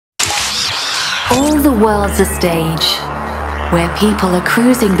All the world's a stage, where people are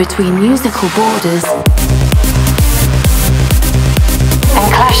cruising between musical borders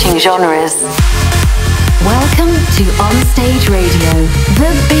and clashing genres. Welcome to Onstage Radio,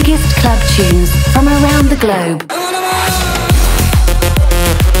 the biggest club tunes from around the globe.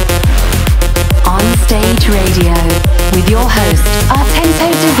 Onstage Radio, with your host, Artento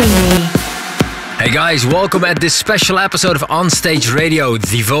Divini. Hey guys, welcome at this special episode of Onstage Radio,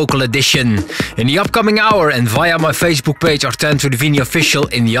 the vocal edition. In the upcoming hour and via my Facebook page Artento Divini Official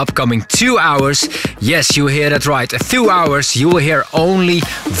in the upcoming 2 hours, yes, you hear that right, 2 hours, you will hear only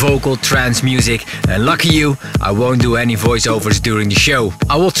vocal trance music. And lucky you, I won't do any voiceovers during the show.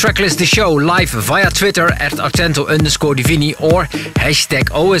 I will tracklist the show live via Twitter at Artento_Divini or hashtag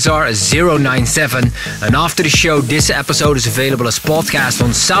OSR097. And after the show, this episode is available as podcast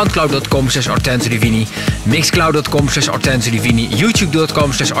on soundcloud.com/Artento Divini, mixcloud.com/Artento Divini,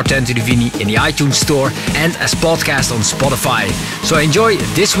 youtube.com/Artento Divini, in the iTunes store and as podcast on Spotify. So enjoy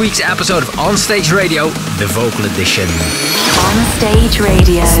this week's episode of Onstage Radio, the vocal edition. Onstage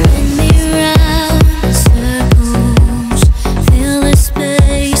Radio. Give it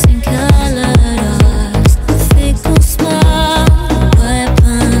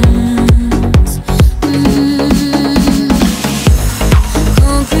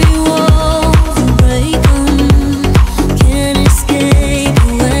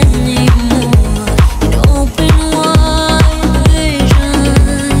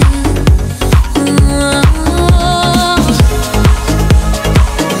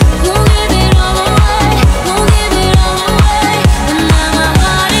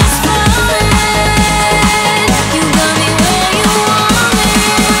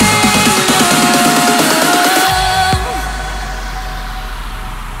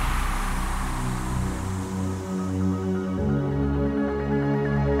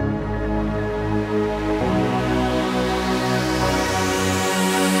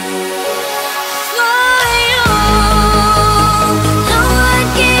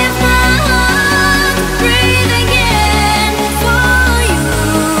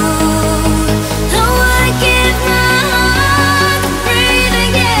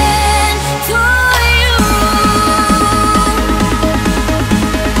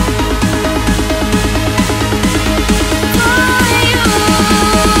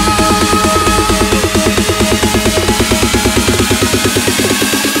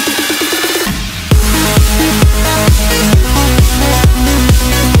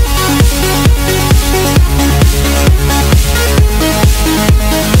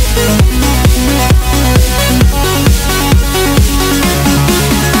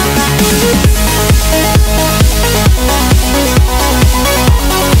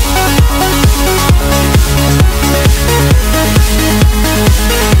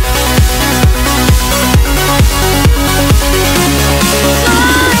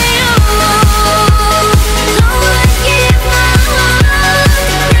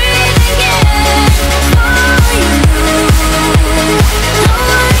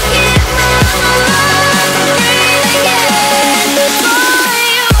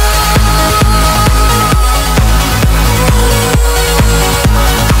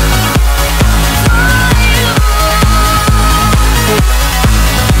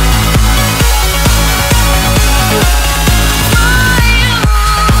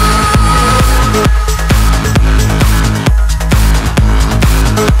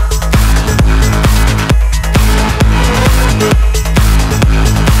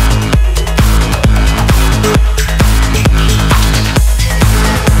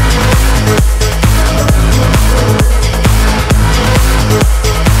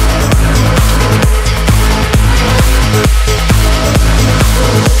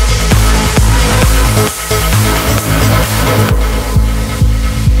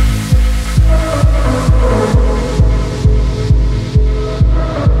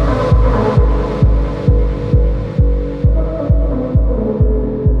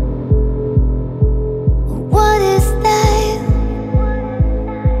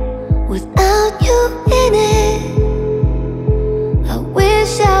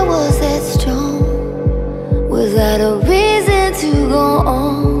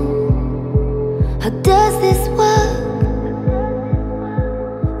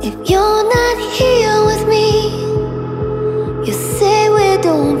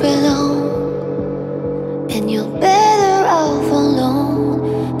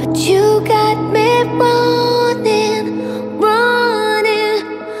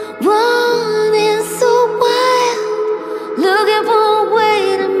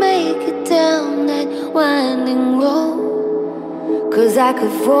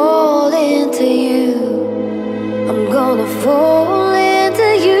fall into you. I'm gonna fall into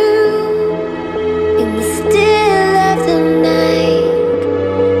you. In the still of the night,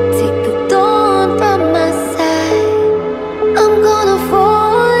 take the dawn from my side. I'm gonna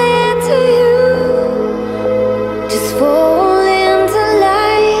fall into you. Just fall into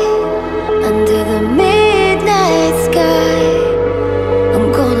light under the midnight sky. I'm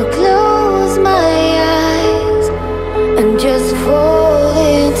gonna close my eyes and just fall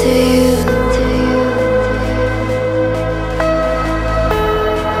into you.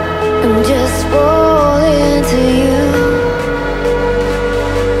 And just fall into you.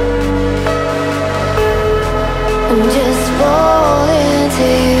 And just fall into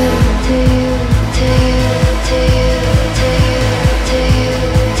you. To you, to you, to you, to you, to you,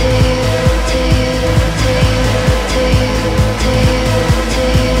 to you, to you, to you, to you, to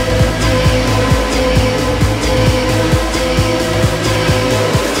you, to you, to you, to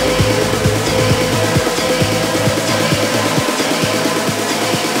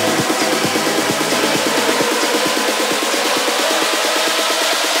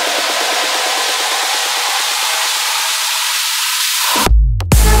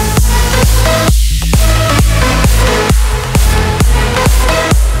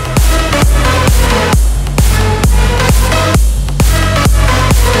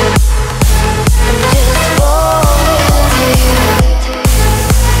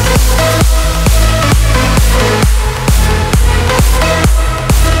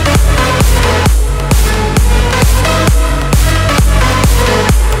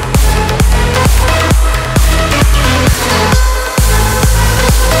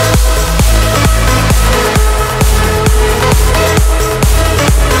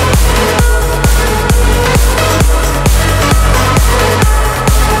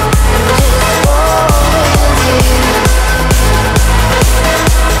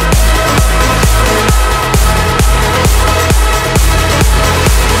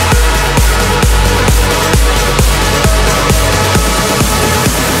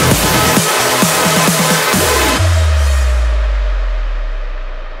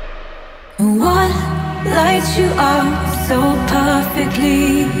you up so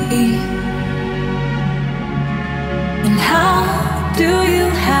perfectly. And how do you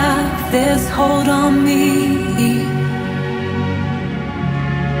have this hold on me?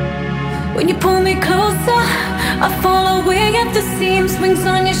 When you pull me closer, I fall away at the seams. Wings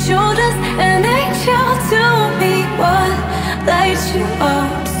on your shoulders, an angel to me. What lights you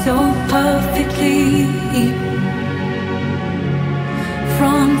up so perfectly?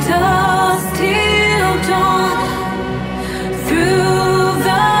 From dusk till dawn, through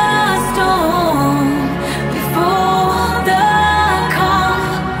the storm, before the calm,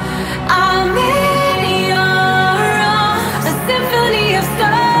 I'm in your arms. A symphony of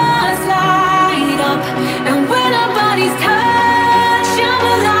stars light up, and when our bodies touch, I'm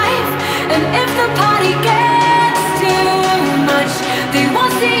alive. And if the party gets too much, they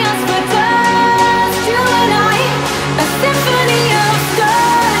won't see us for dust. You and I.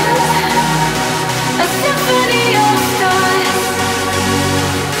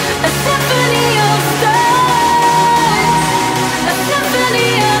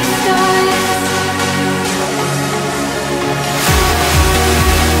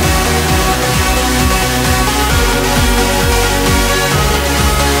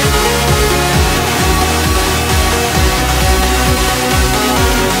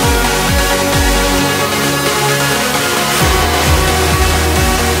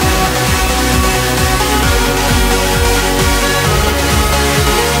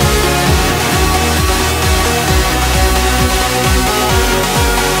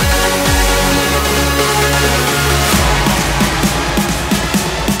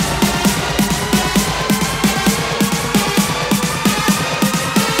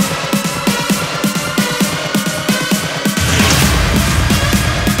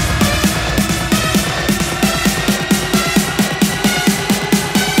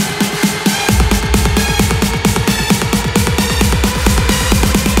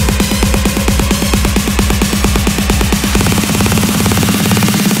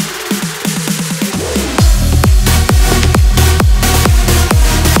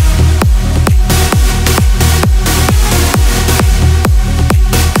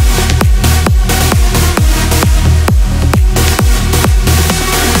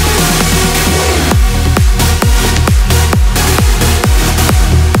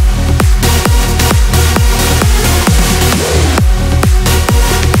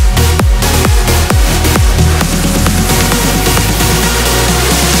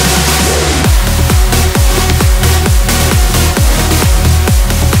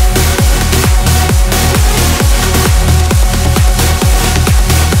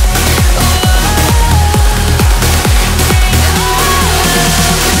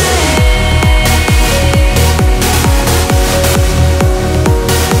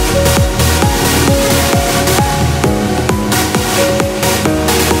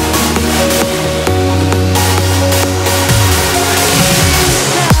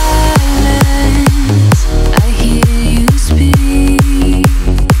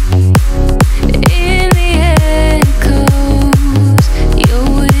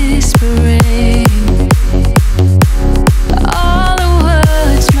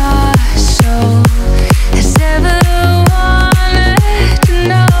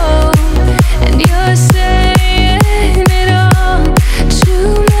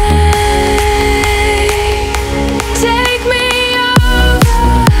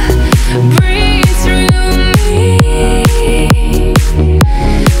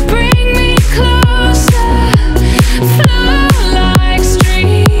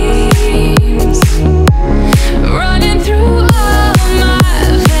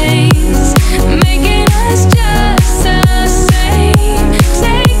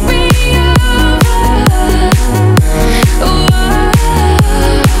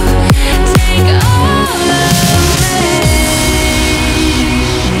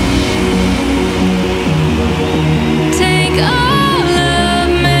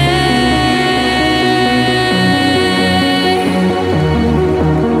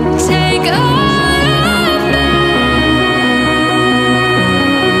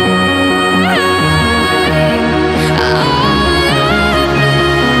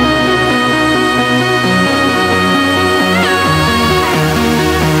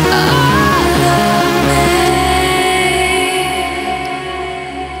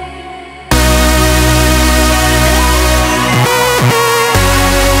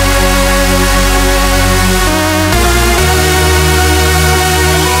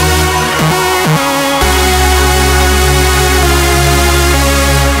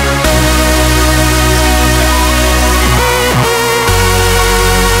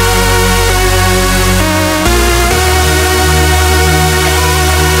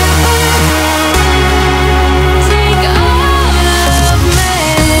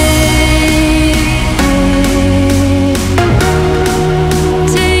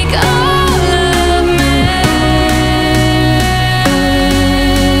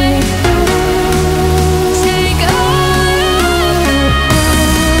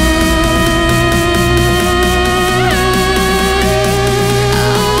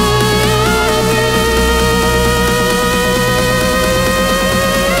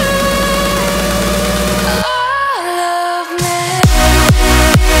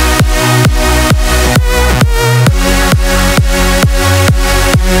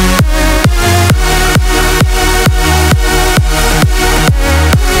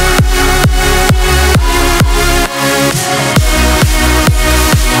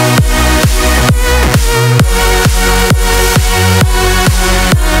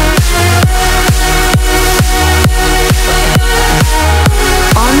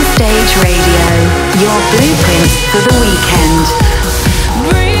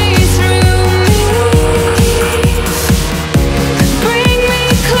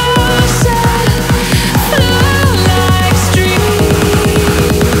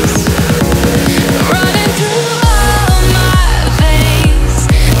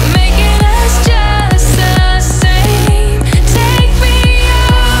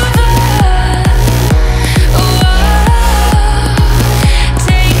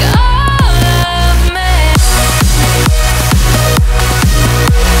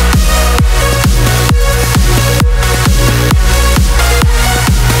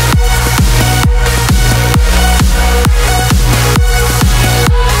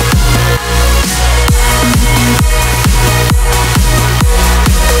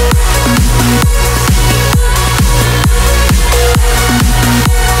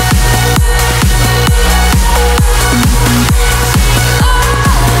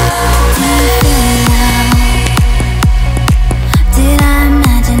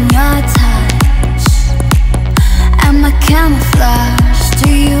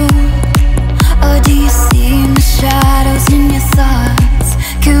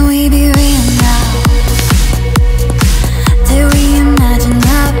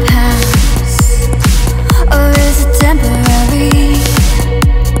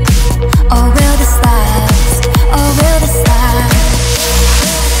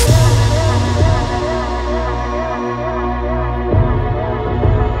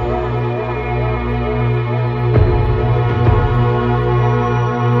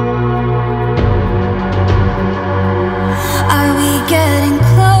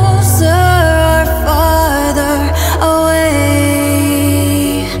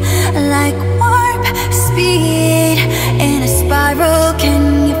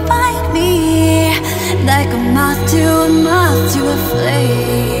 like a moth to a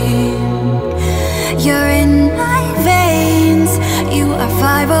flame. You're in my veins, you are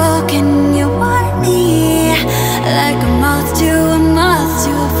viral, can you want me? Like a moth to a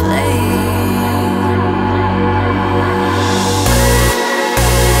flame.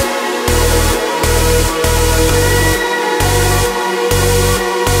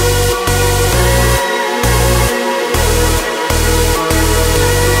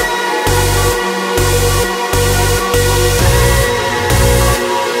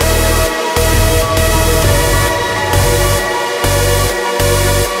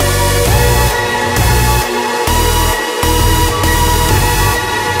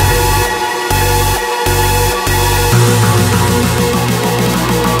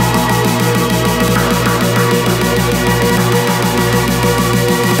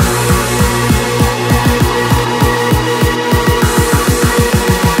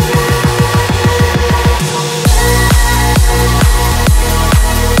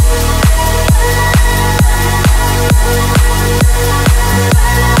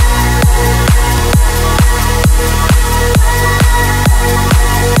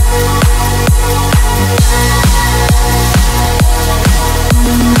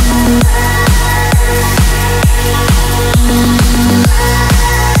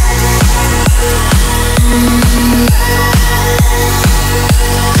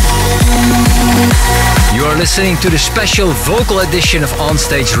 Listening to the special vocal edition of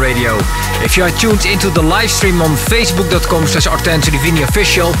Onstage Radio. If you are tuned into the live stream on facebook.com/Artento Divini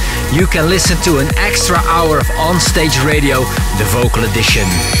Official, you can listen to an extra hour of Onstage Radio, the vocal edition.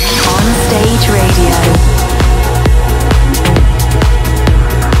 Onstage Radio.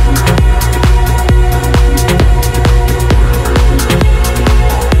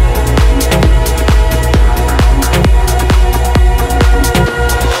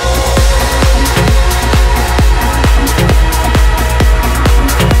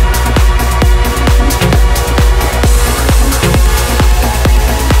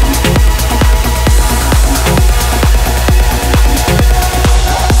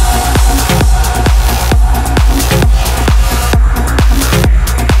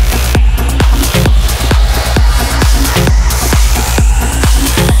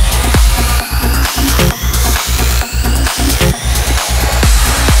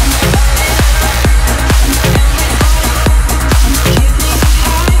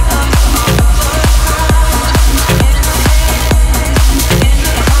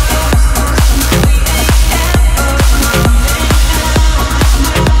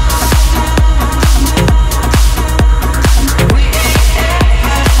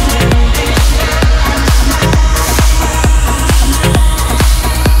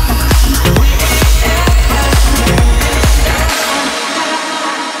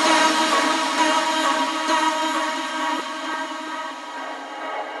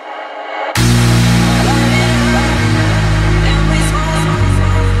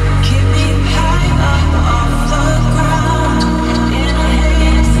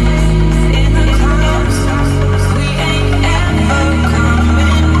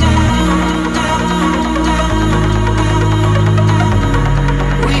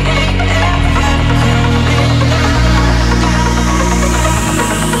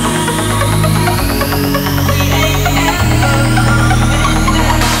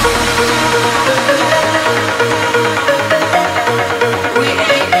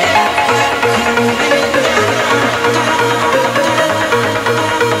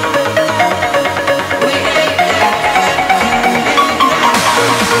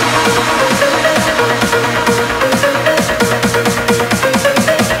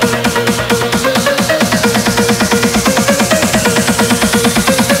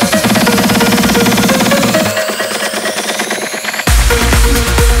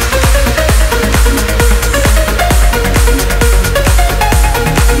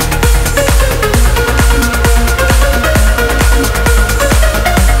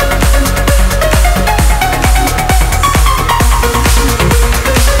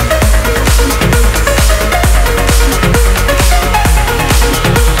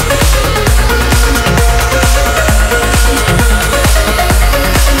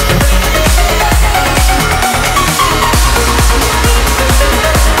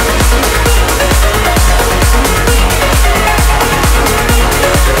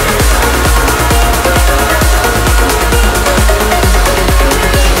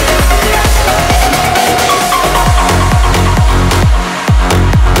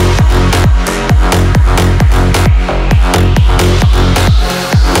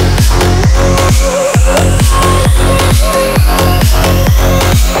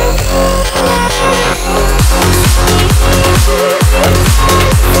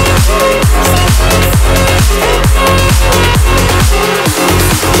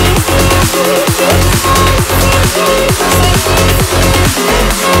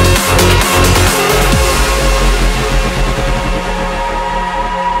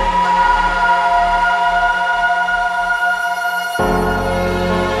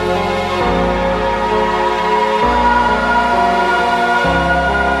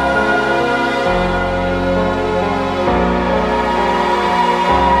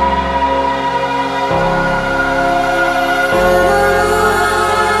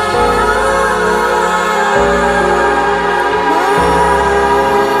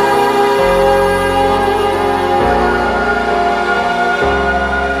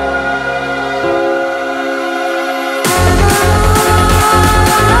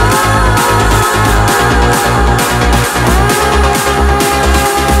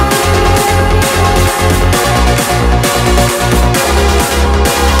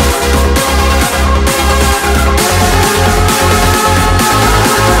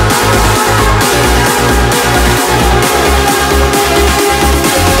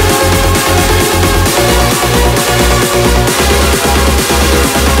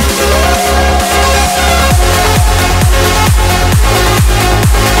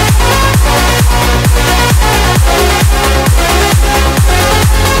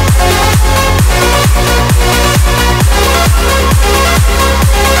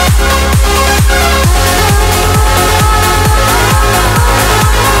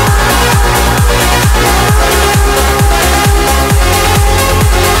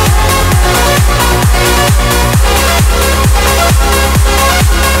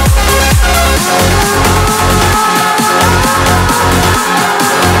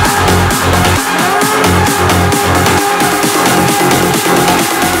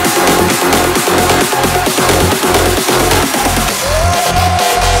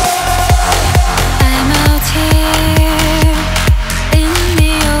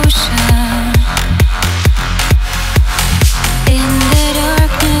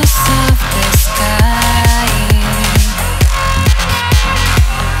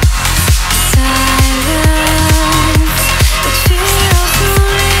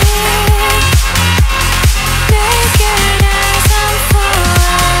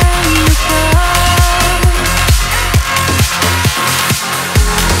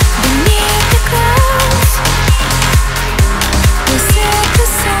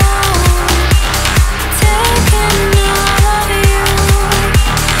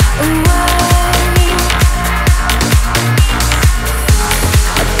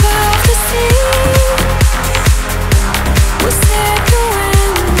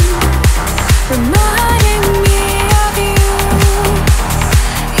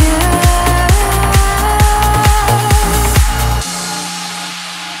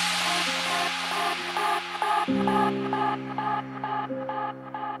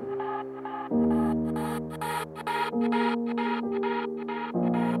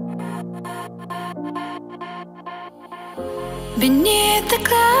 beneath the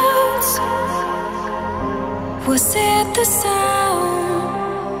clouds. Was it the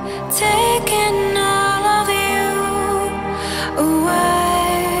sound taking all of you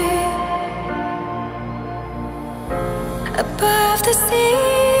away? Above the sea,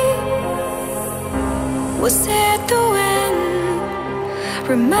 was it the wind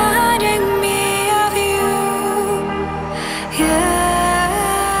reminding me of you? Yeah.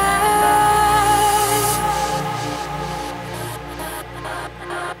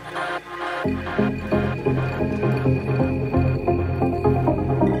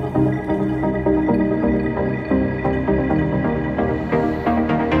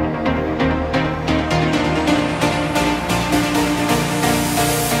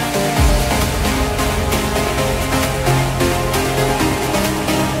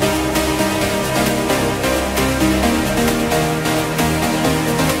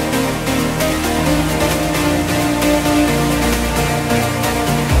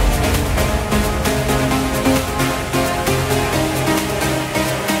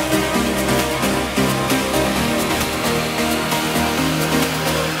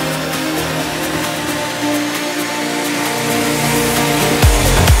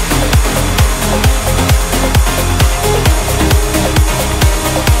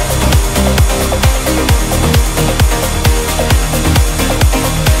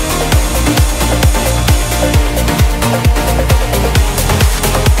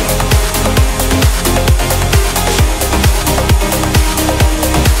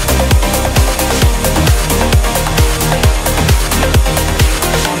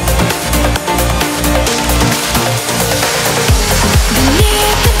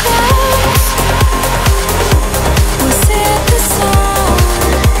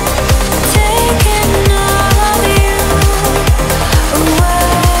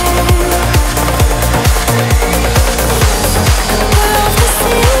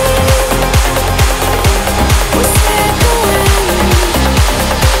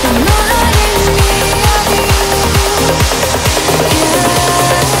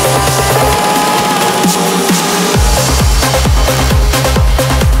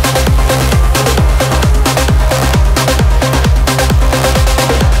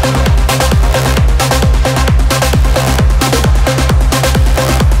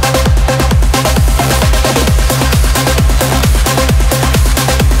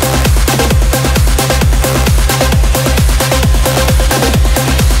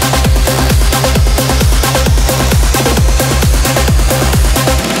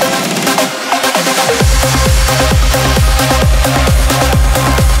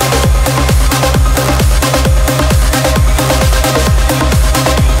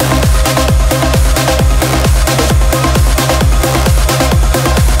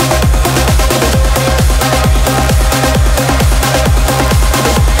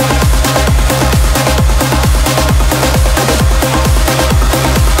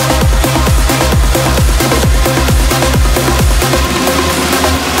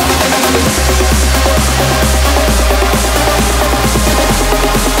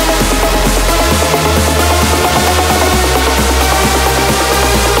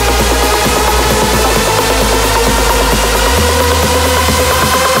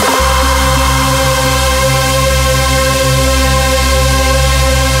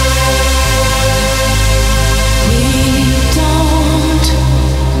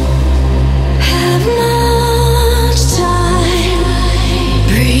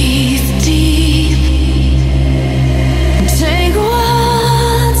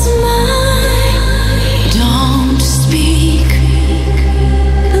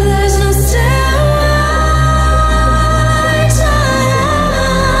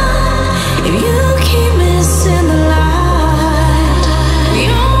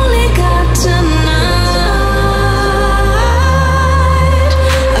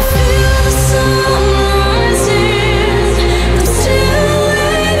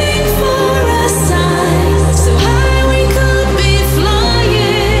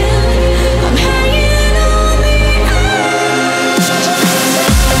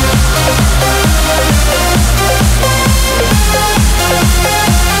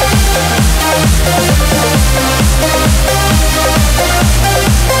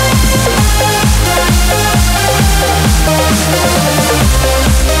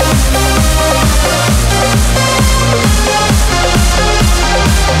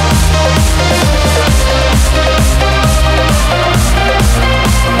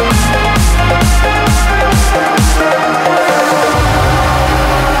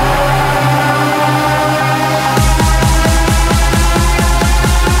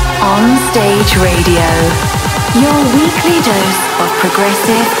 Onstage Radio. Your weekly dose of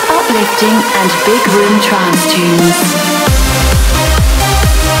progressive, uplifting and big room trance tunes.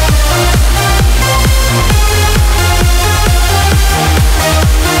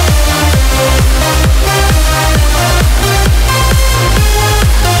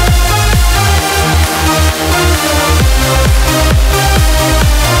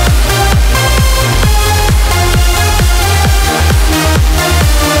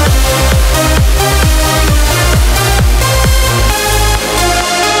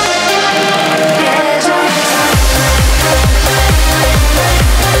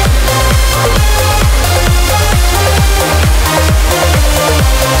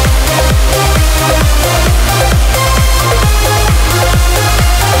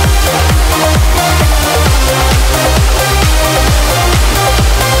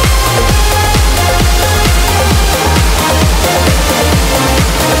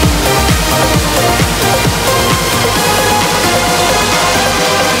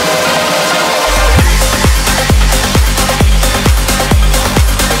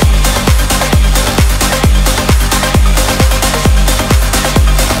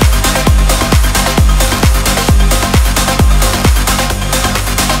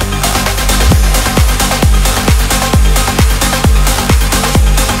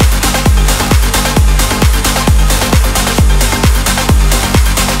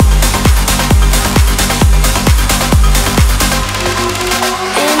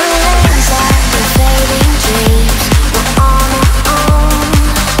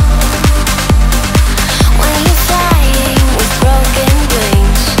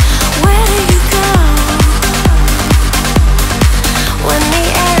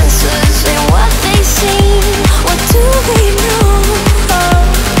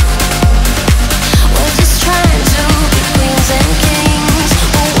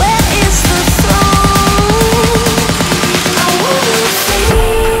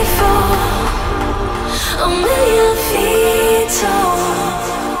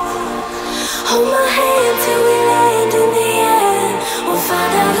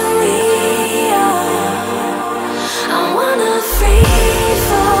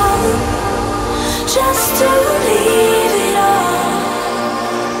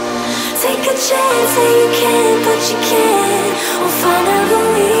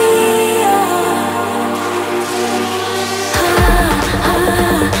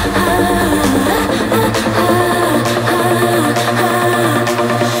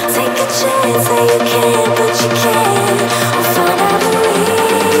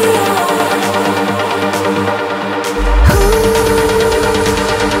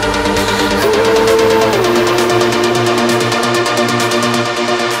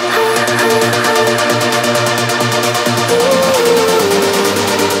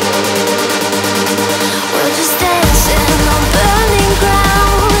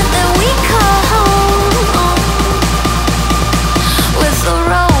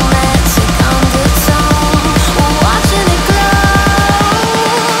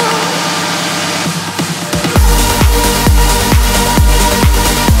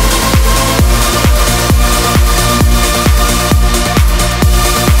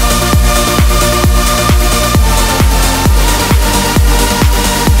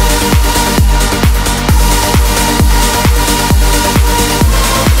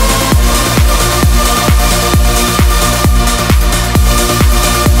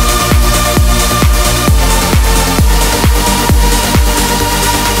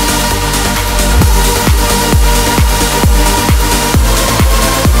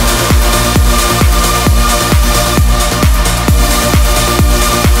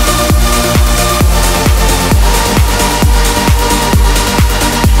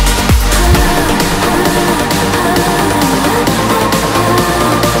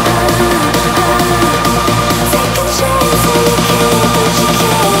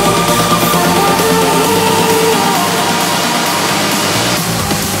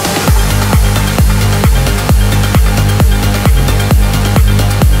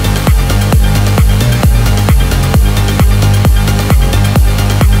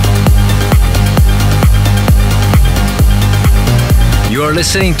 You're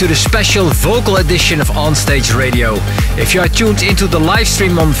listening to the special vocal edition of Onstage Radio. If you are tuned into the live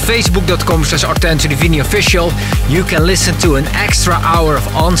stream on facebook.com/Artento Divini Official, you can listen to an extra hour of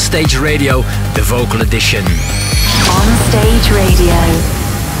Onstage Radio, the vocal edition. Onstage Radio.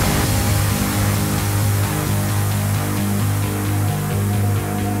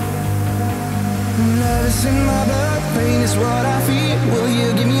 Love is in my blood, pain is what I feel. Will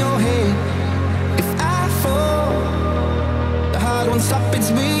you give me your hand? If I fall, the hard ones won't stop its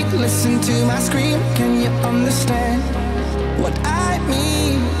beat. Listen to my scream, can you understand what I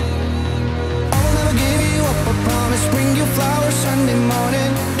mean? I'll never give you up, I promise. Bring you flowers Sunday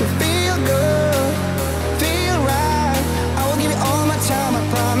morning to feel good, feel right. I will give you all my time, I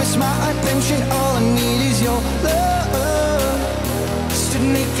promise. My attention, all I need is your love. Stood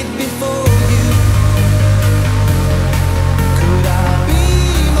naked before you. Could I be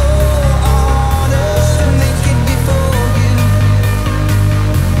more honest? Stood naked before you.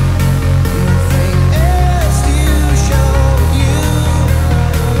 Nothing else to show you.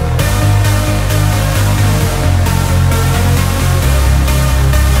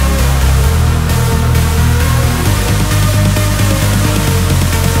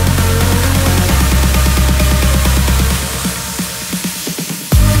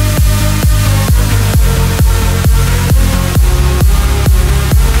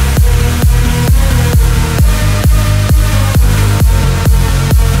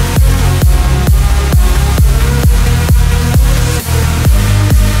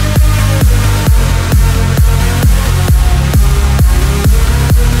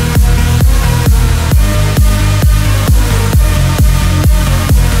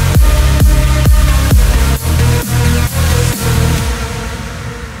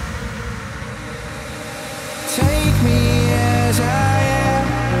 Take me as I am.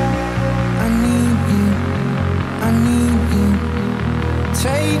 I need you. I need you.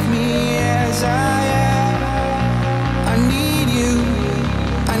 Take me as I am. I need you.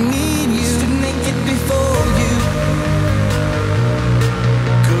 I need you. Stood naked before you.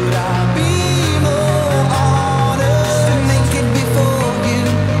 Could I be more honest? Stood naked before you.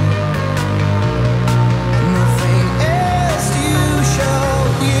 Nothing else to show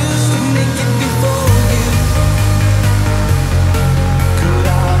you. Stood naked before you. Could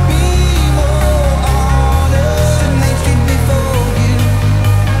I be more honest? Stood naked before you.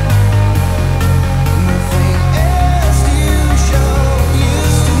 Nothing else to show you.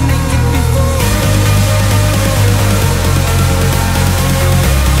 Stood naked before you.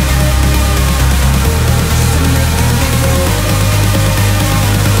 Stood naked before you.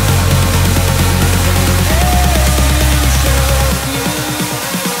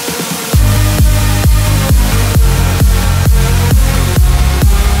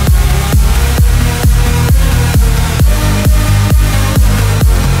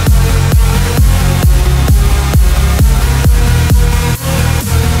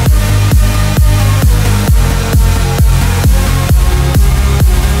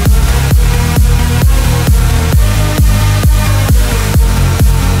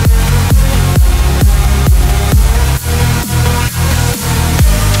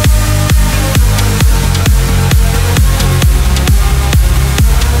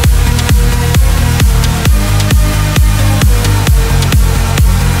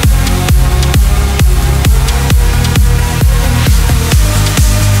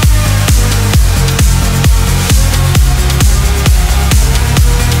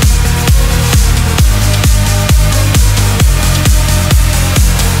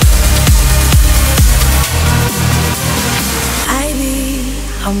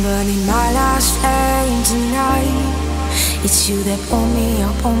 I'm burning my last flame tonight. It's you that pull me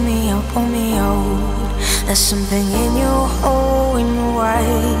up, pull me up, pull me out. There's something in your hole, in your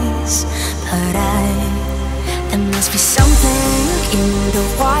eyes, but there must be something in the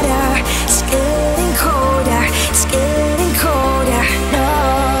water. It's getting colder, it's getting colder. No,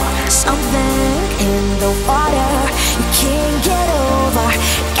 something in the water you can't get over,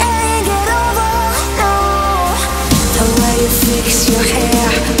 can't get over. No, the way you fix your hair,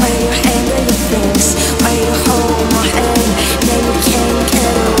 way you handle your things, way you hold my hand, then you can't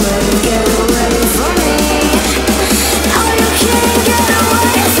get away from me. No, you can't get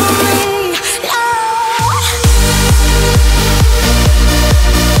away from me.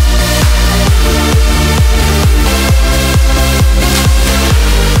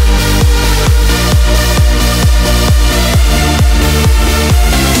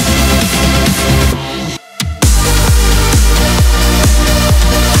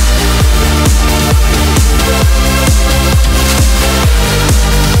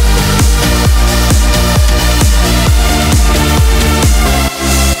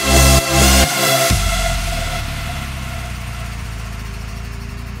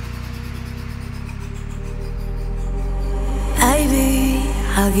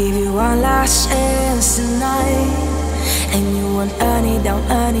 I'll give you one last chance tonight, and you won't earn it down,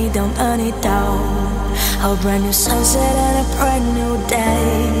 earn it down, earn it down. A brand new sunset and a brand new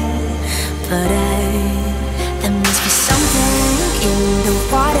day. But there must be something in the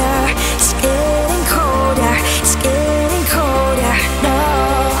water. It's getting colder, it's getting colder.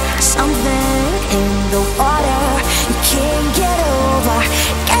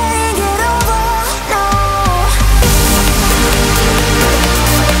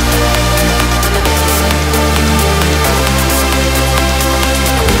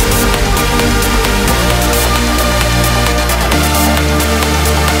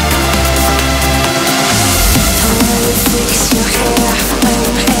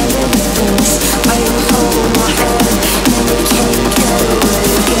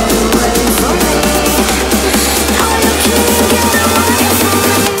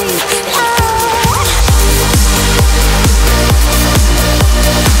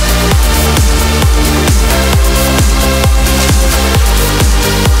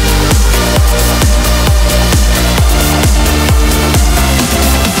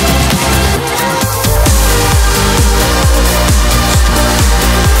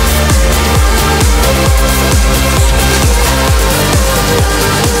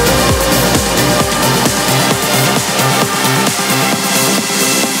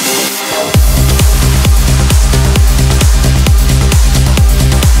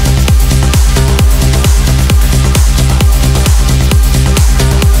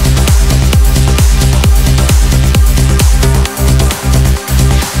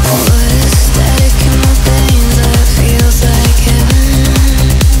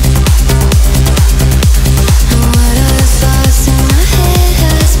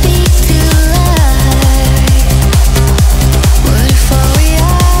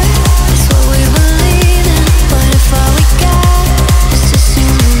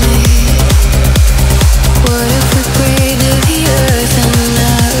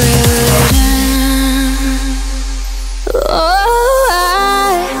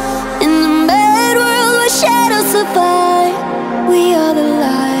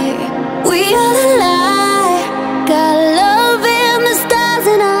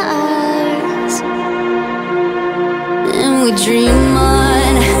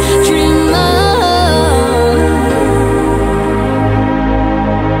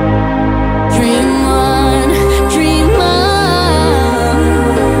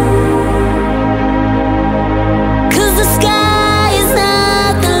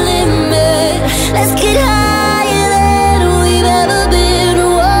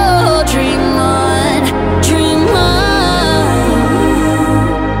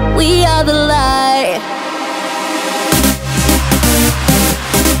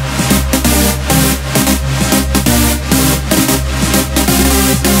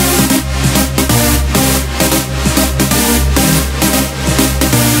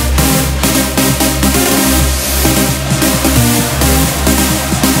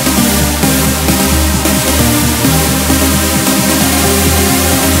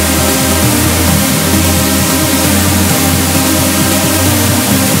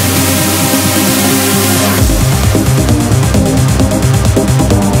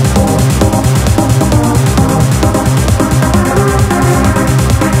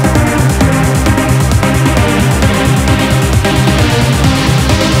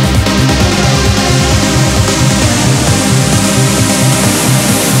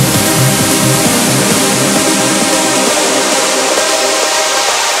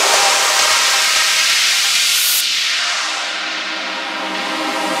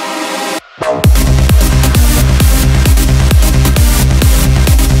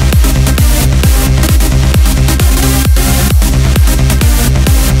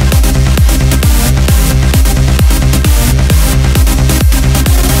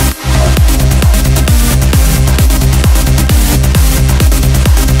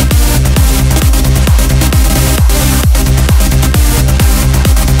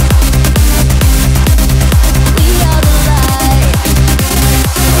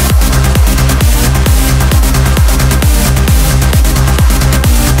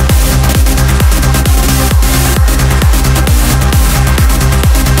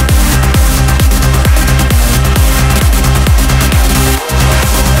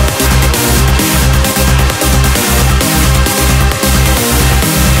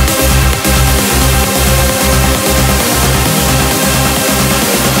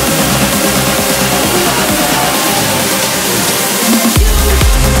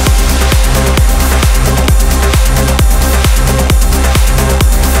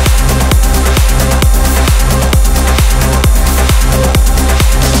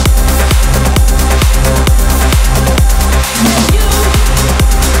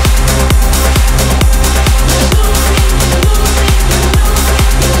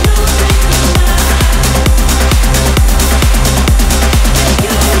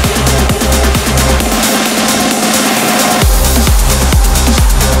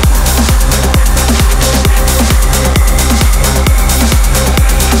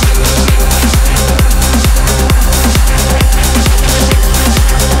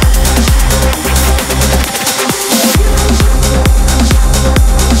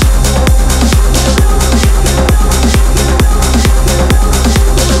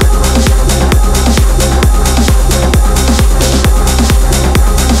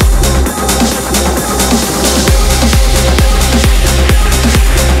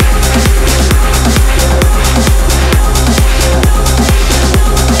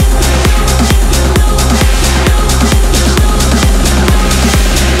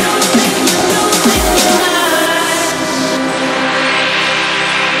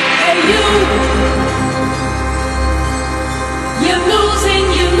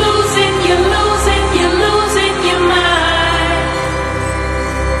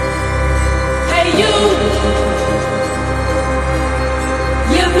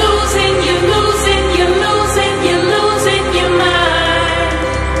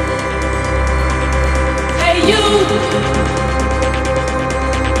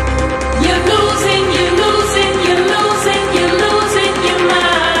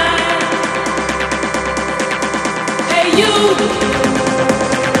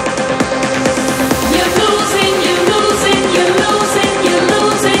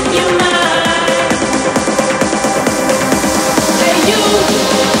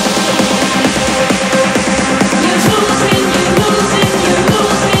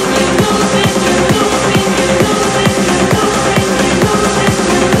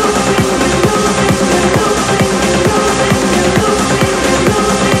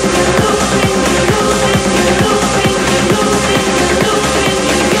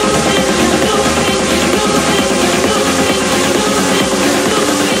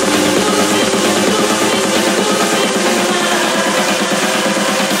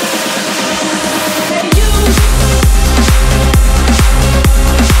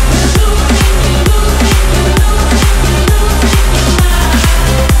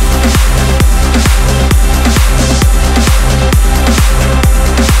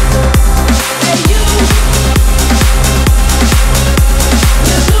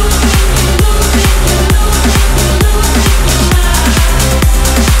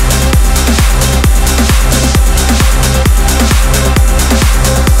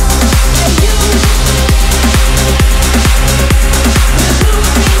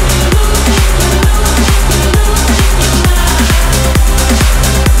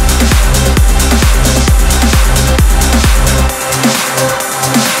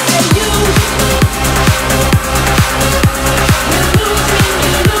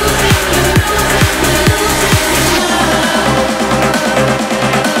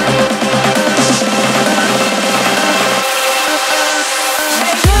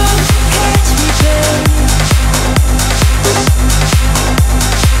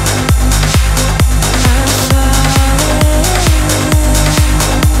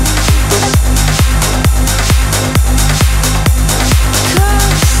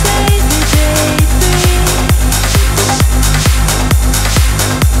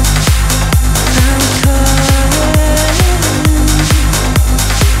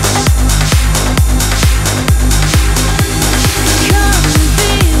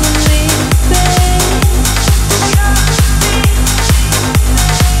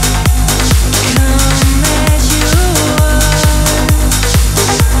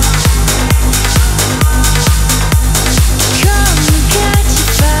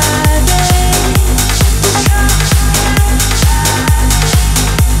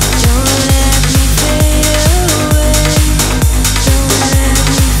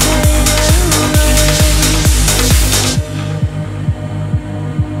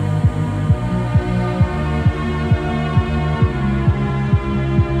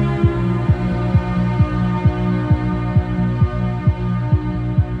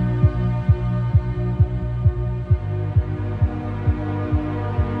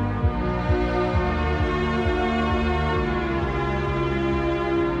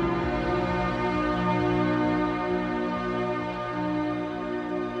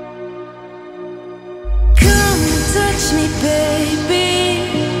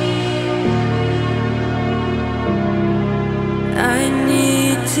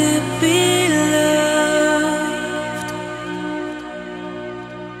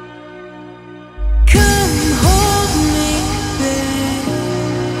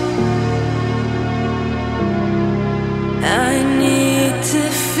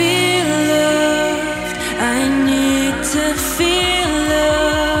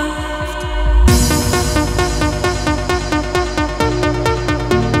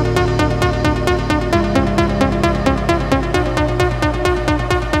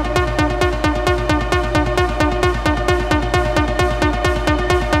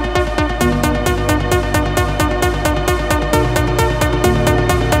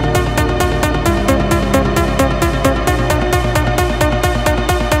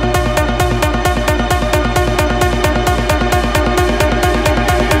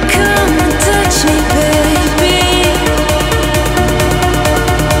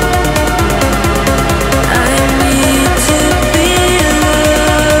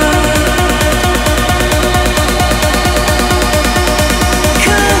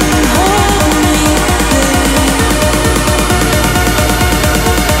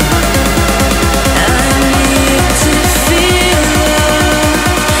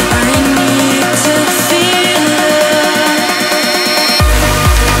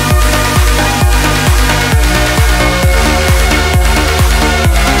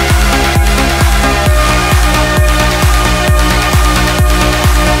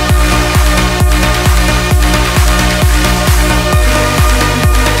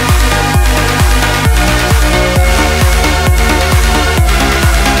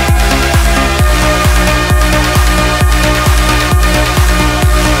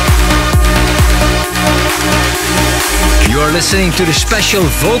 listening to the special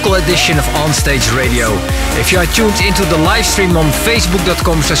vocal edition of Onstage Radio. If you are tuned into the live stream on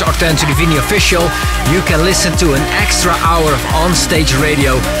facebook.com/Artento Divini Official, you can listen to an extra hour of Onstage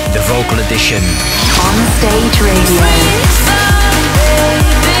Radio, the vocal edition. Onstage Radio.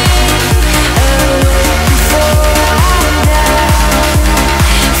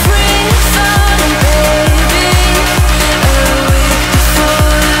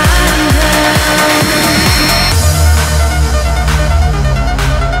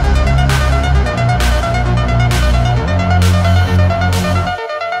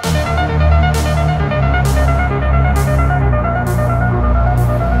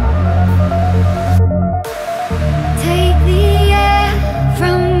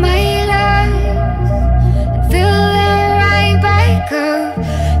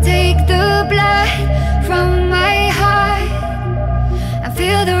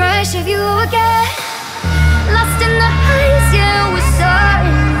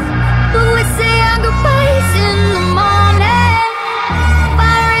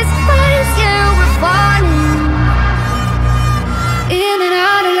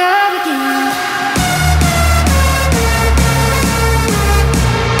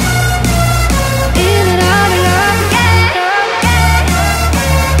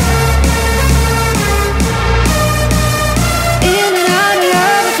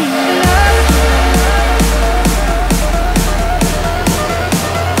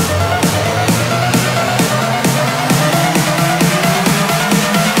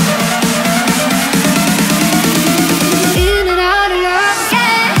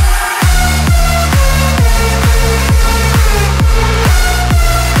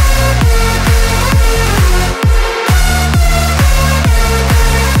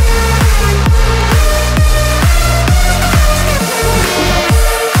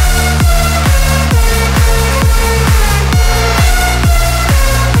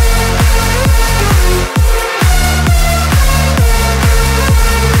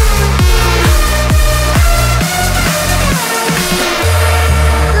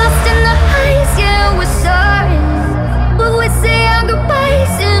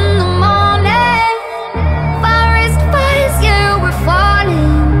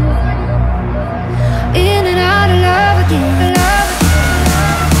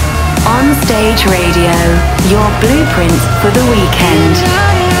 Radio, your blueprint for the weekend.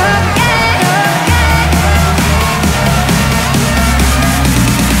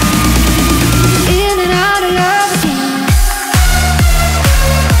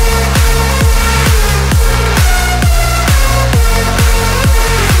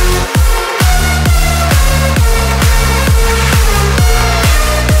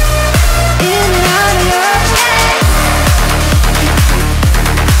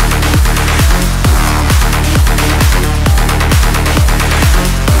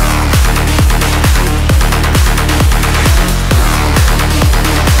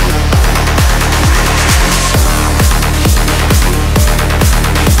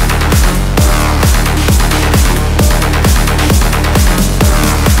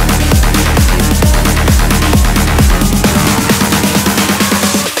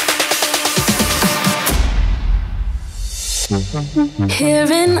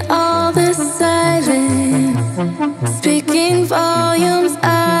 Hearing all the silence, speaking volumes,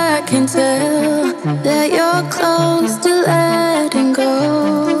 I can tell that you're close to letting go.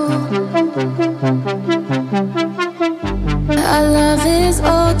 Our love is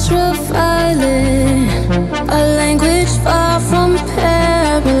ultraviolet, a language far from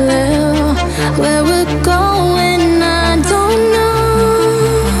parallel. Where we're going, I don't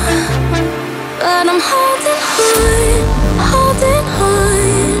know, but I'm holding on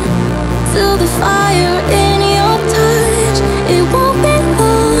till the fire in your touch. It won't be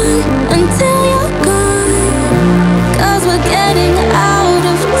long until you're gone, 'cause we're getting out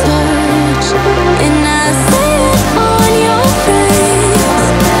of touch. And I see it on your face,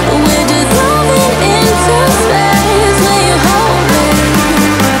 we're dissolving into space. When you hold me,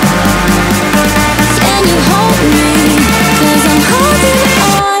 can you hold me? 'Cause I'm holding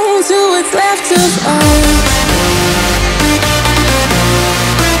on to what's left of us.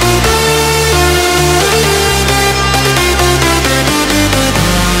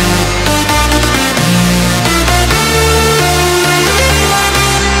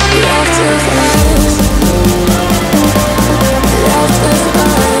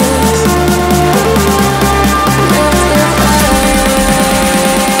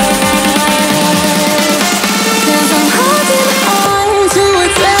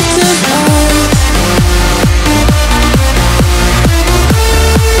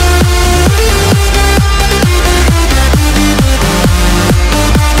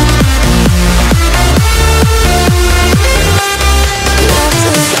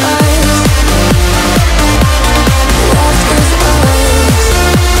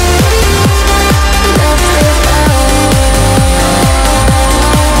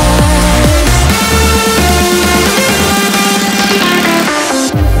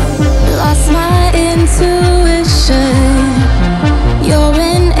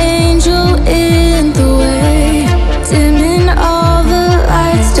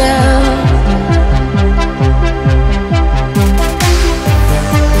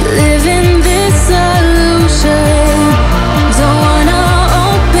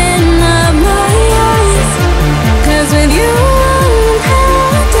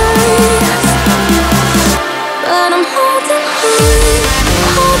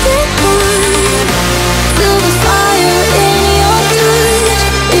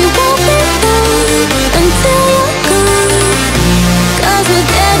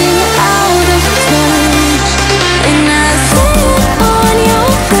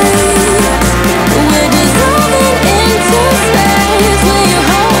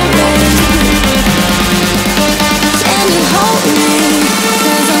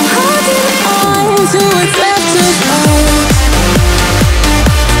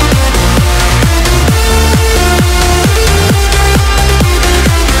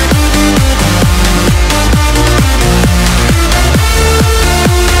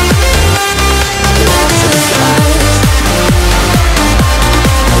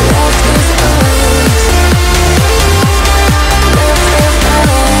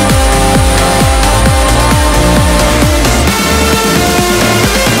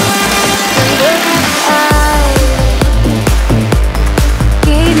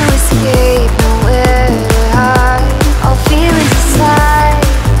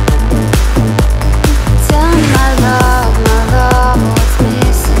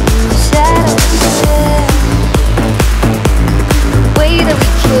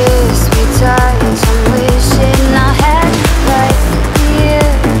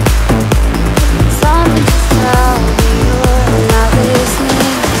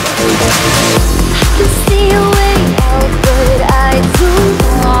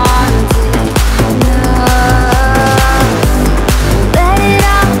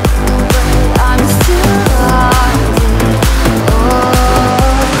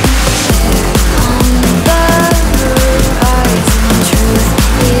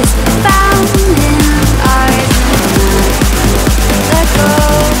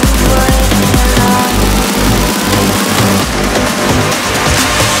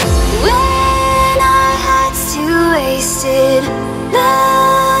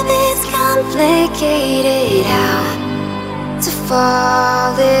 complicated how to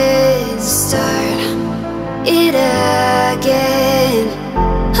fall is start it again.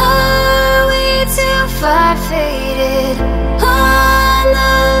 Are we too far faded on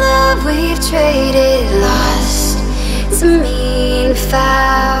the love we've traded? Lost to mean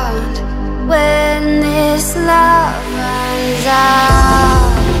found when this love runs out.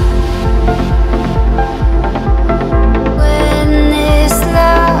 When this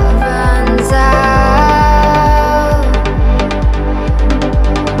love runs out.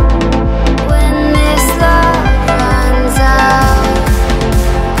 When this love runs out.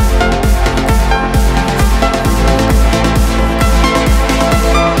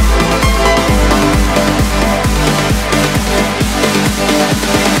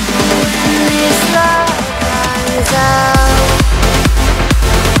 When this love runs out.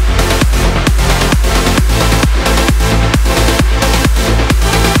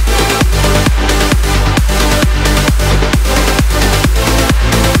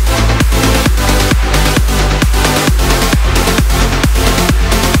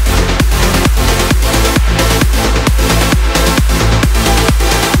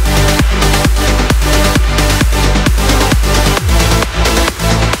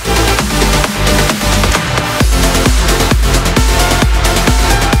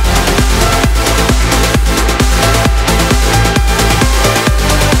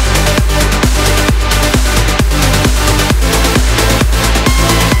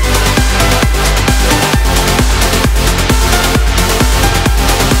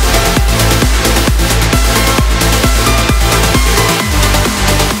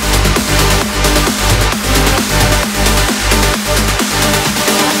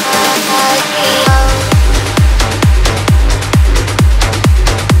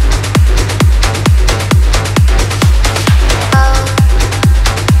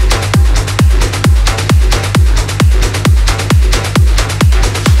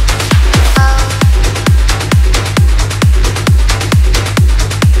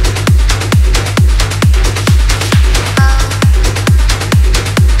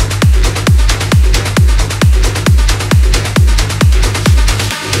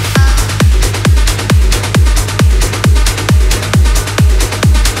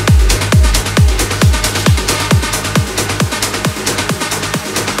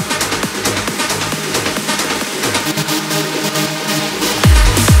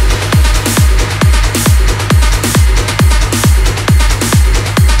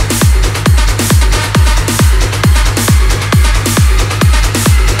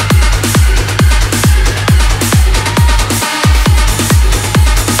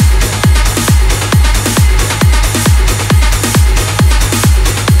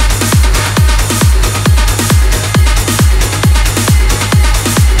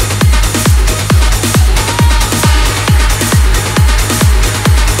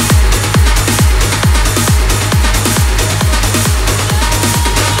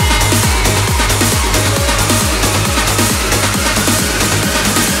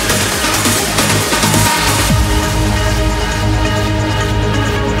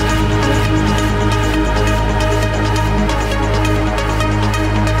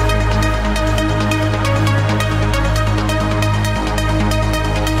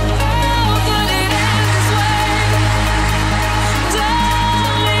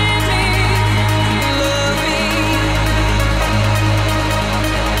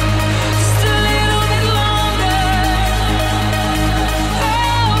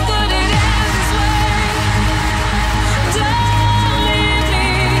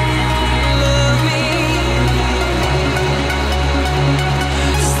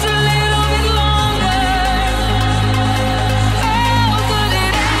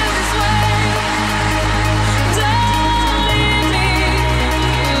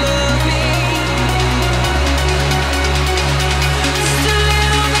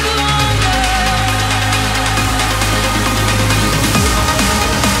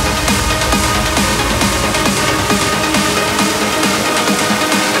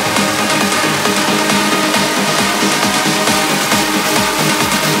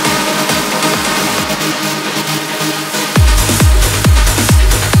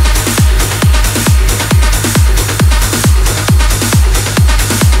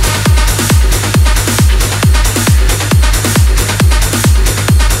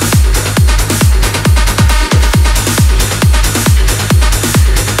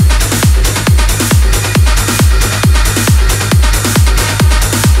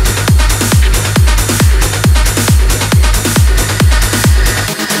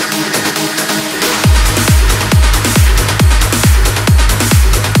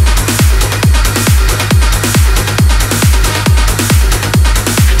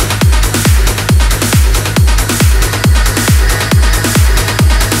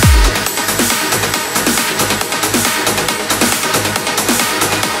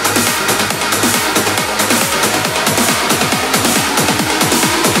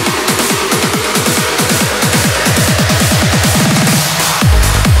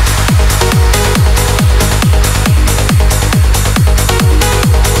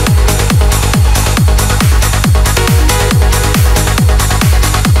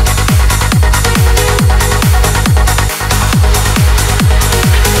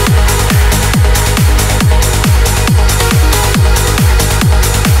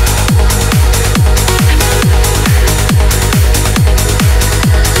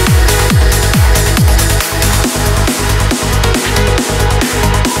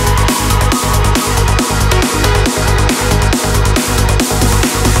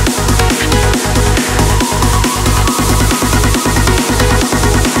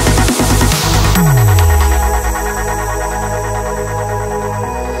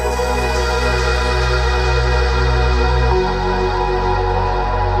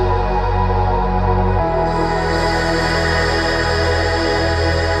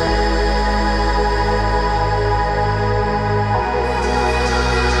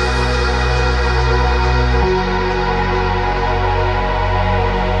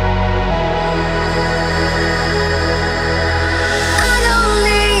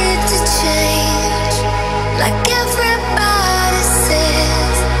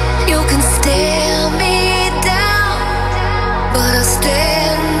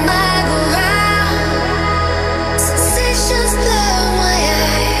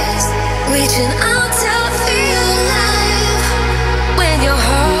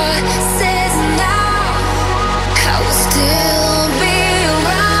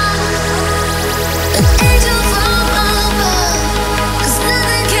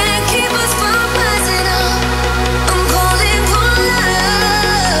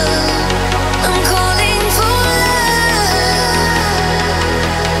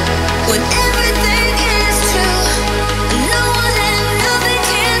 when everything is true. No one and nothing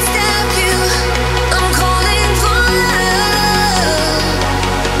can stop you. I'm calling for love.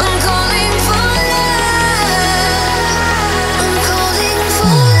 I'm calling for love. I'm calling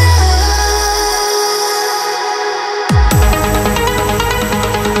for love.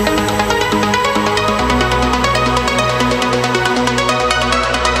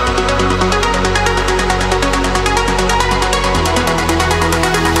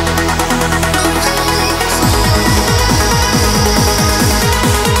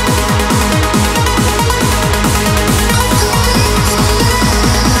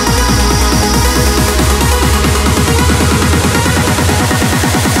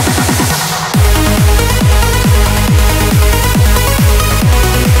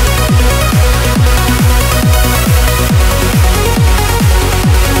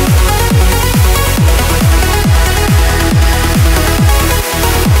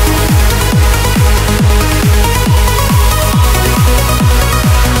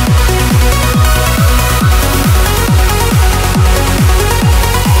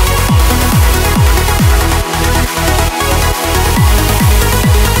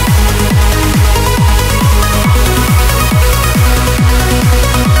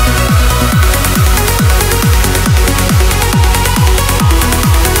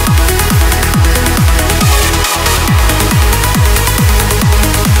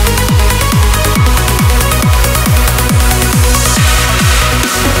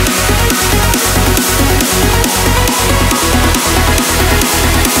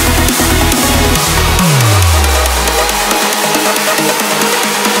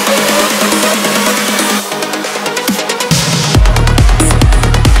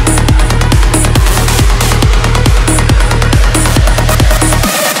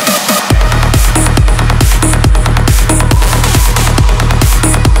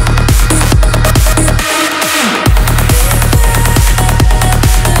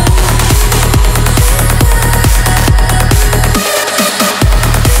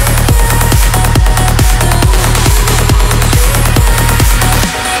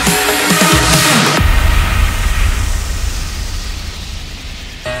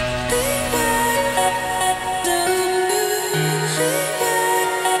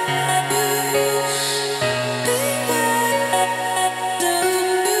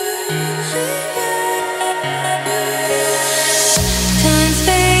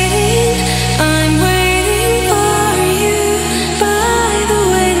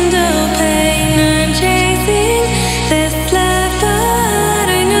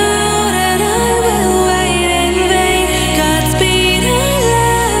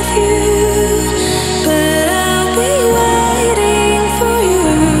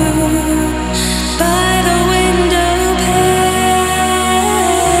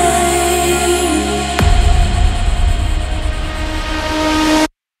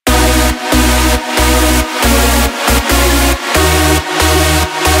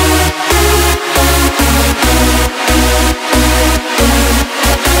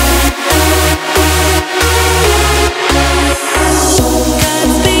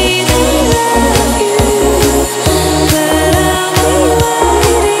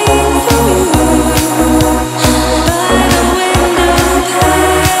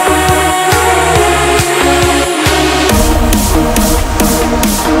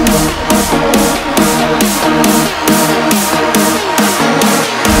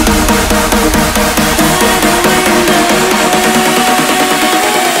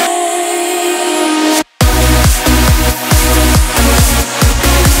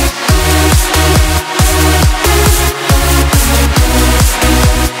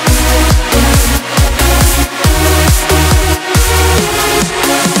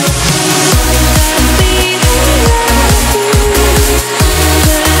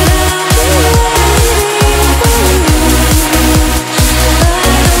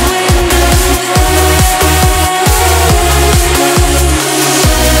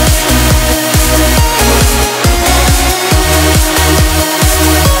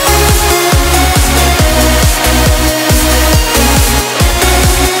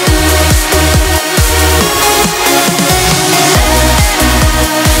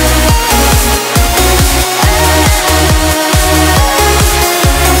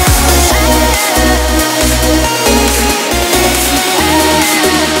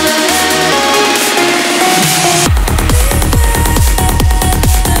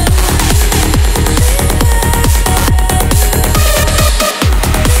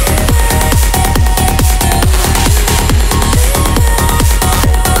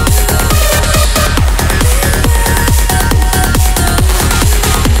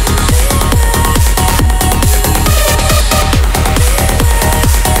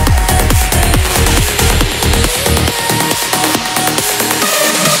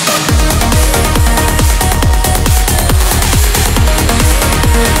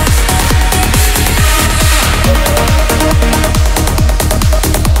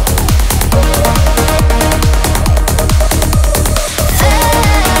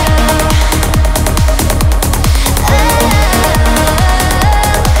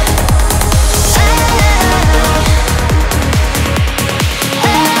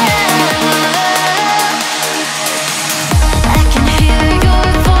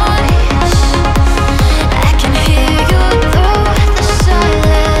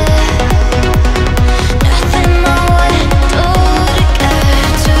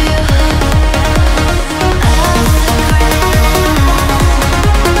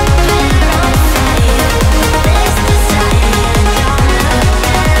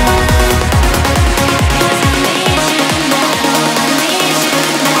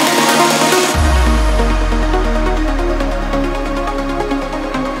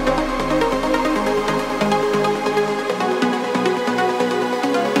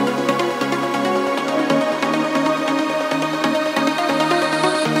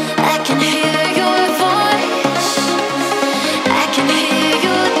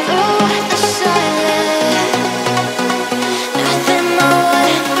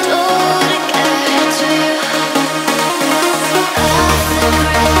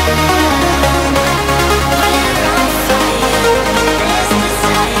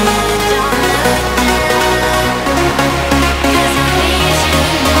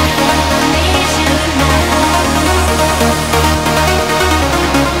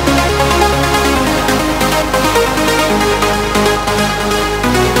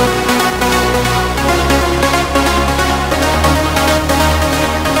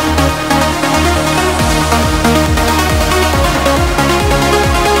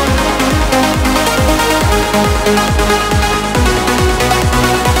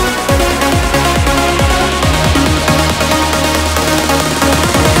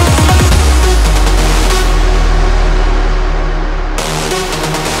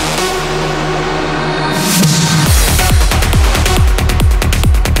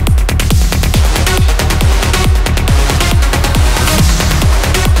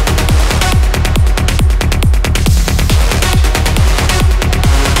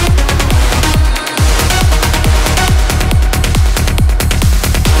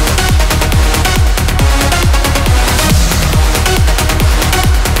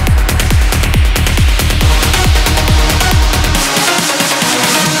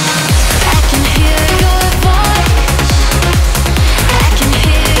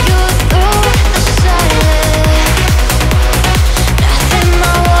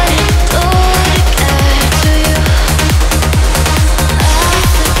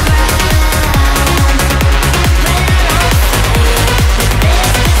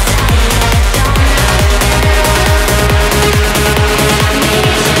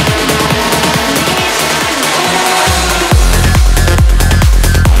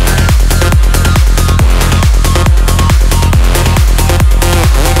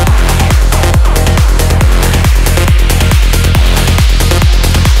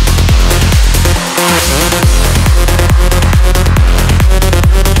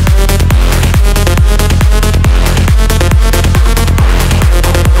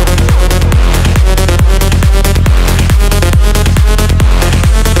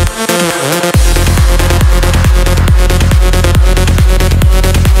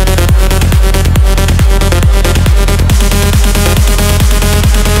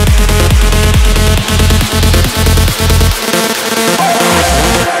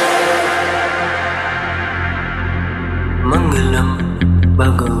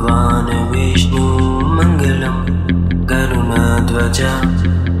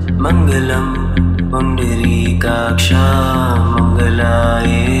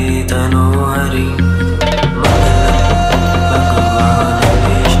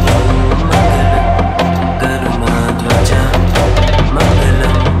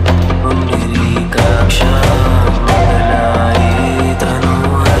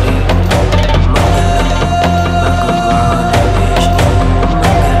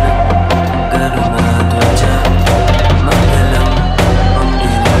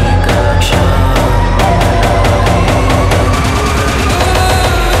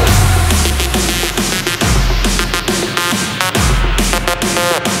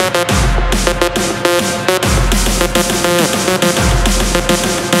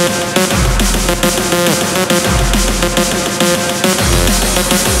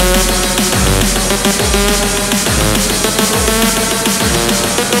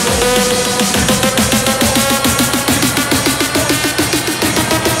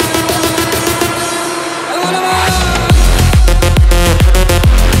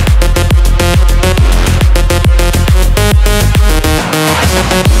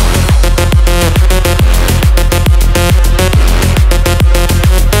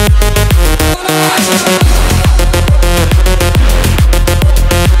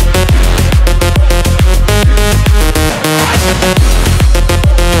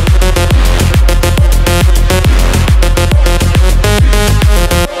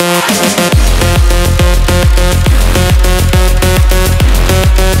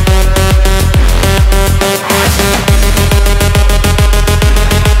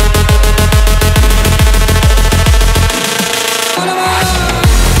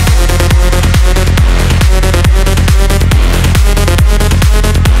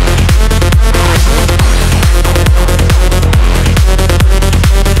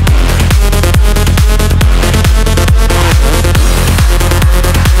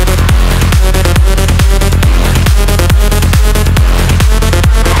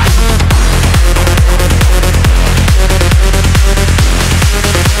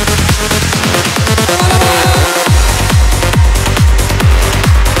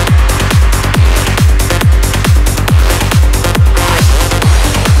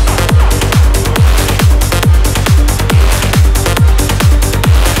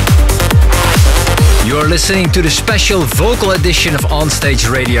 Listening to the special vocal edition of Onstage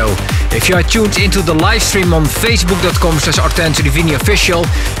Radio. If you are tuned into the live stream on facebook.com/Artento Divini Official,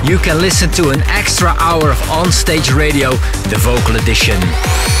 you can listen to an extra hour of Onstage Radio, the vocal edition.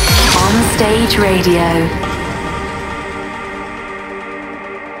 Onstage Radio.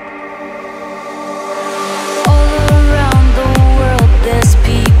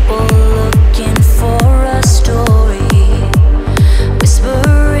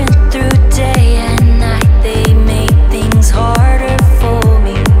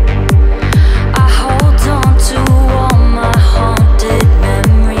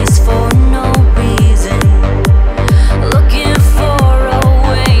 Looking for a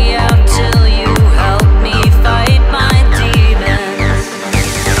way out till you help me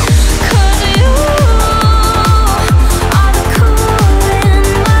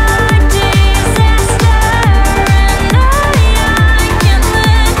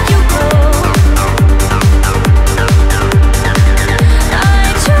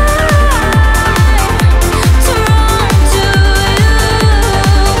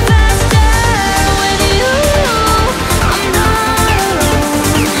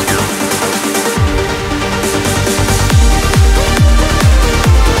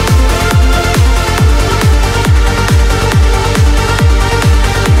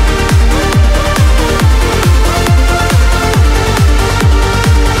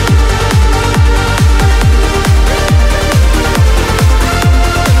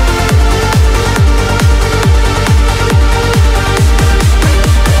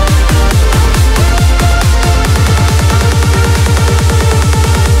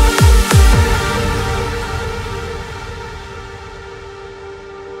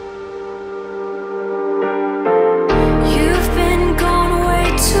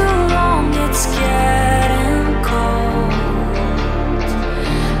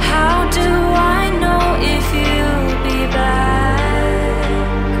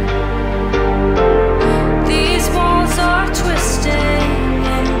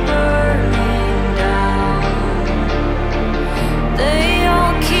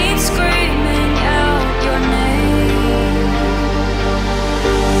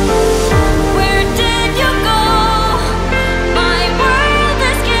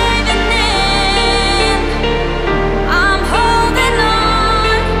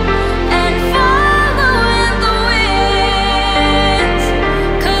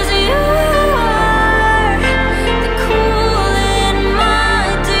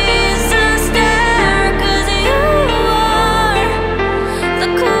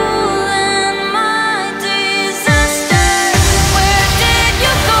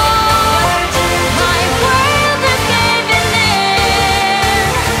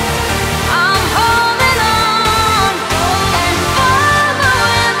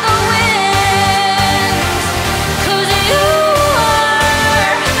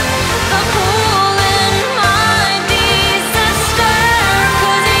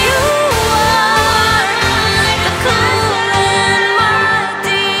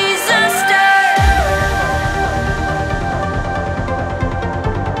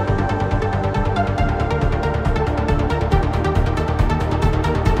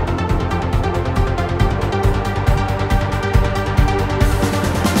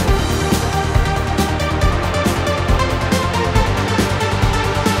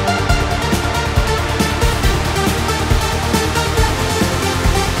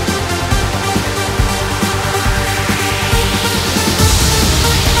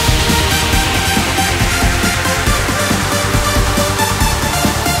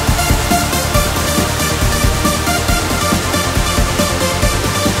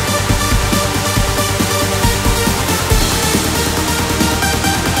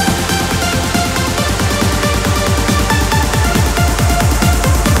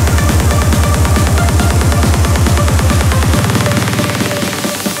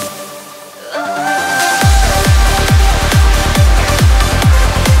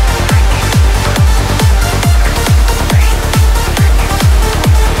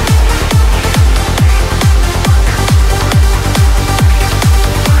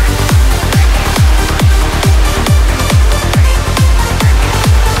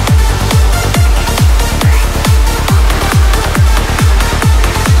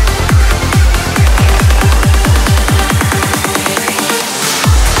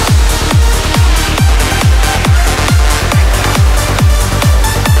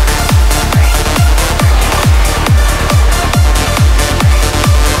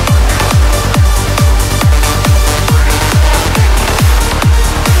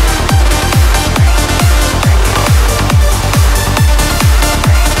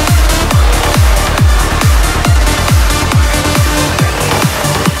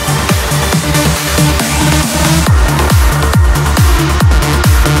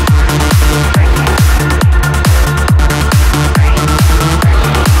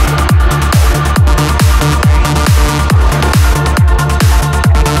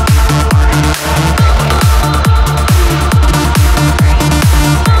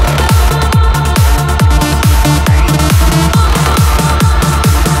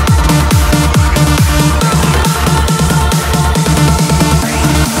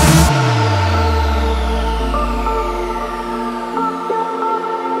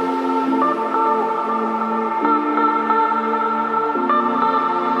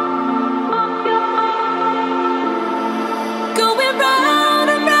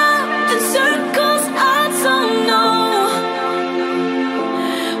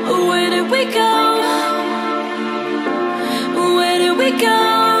we go? Where did we go?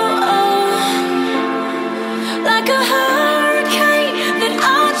 Like a hurricane that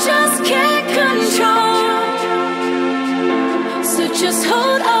I just can't control. So just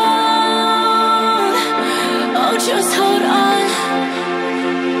hold on. Oh, just hold on.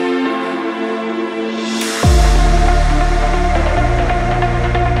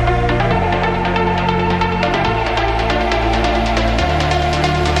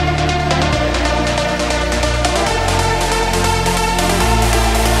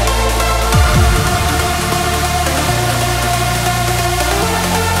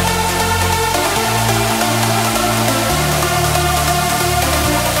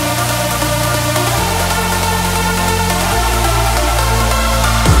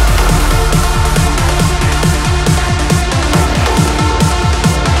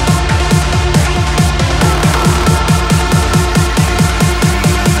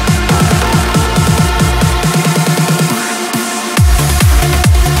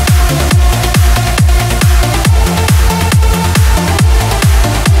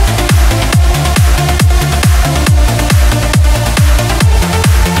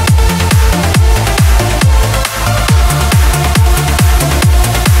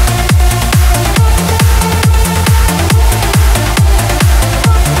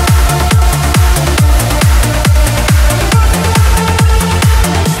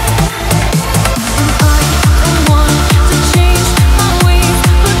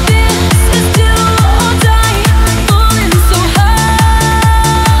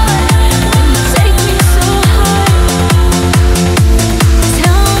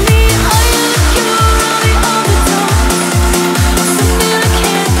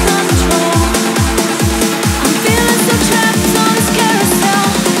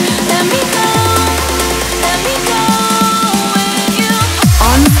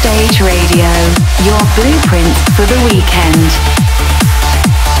 Your blueprint for the weekend.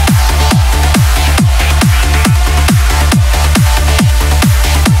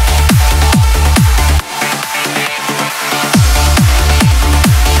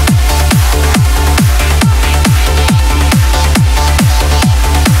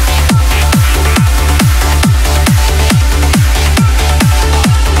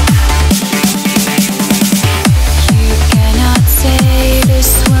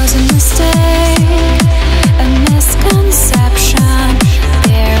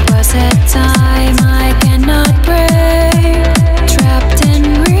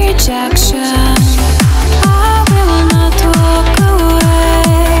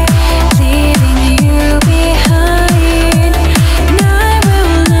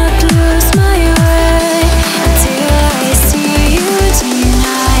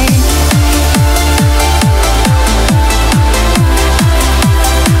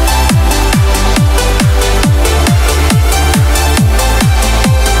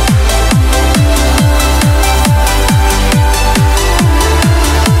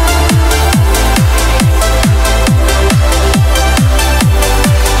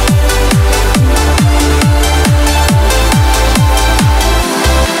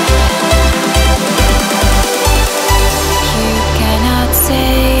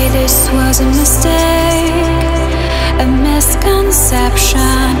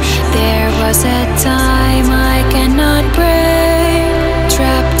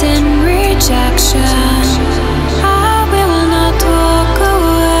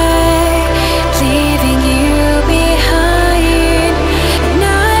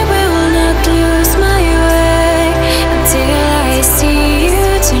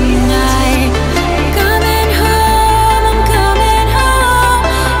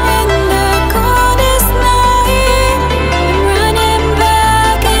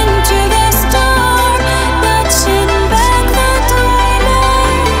 Back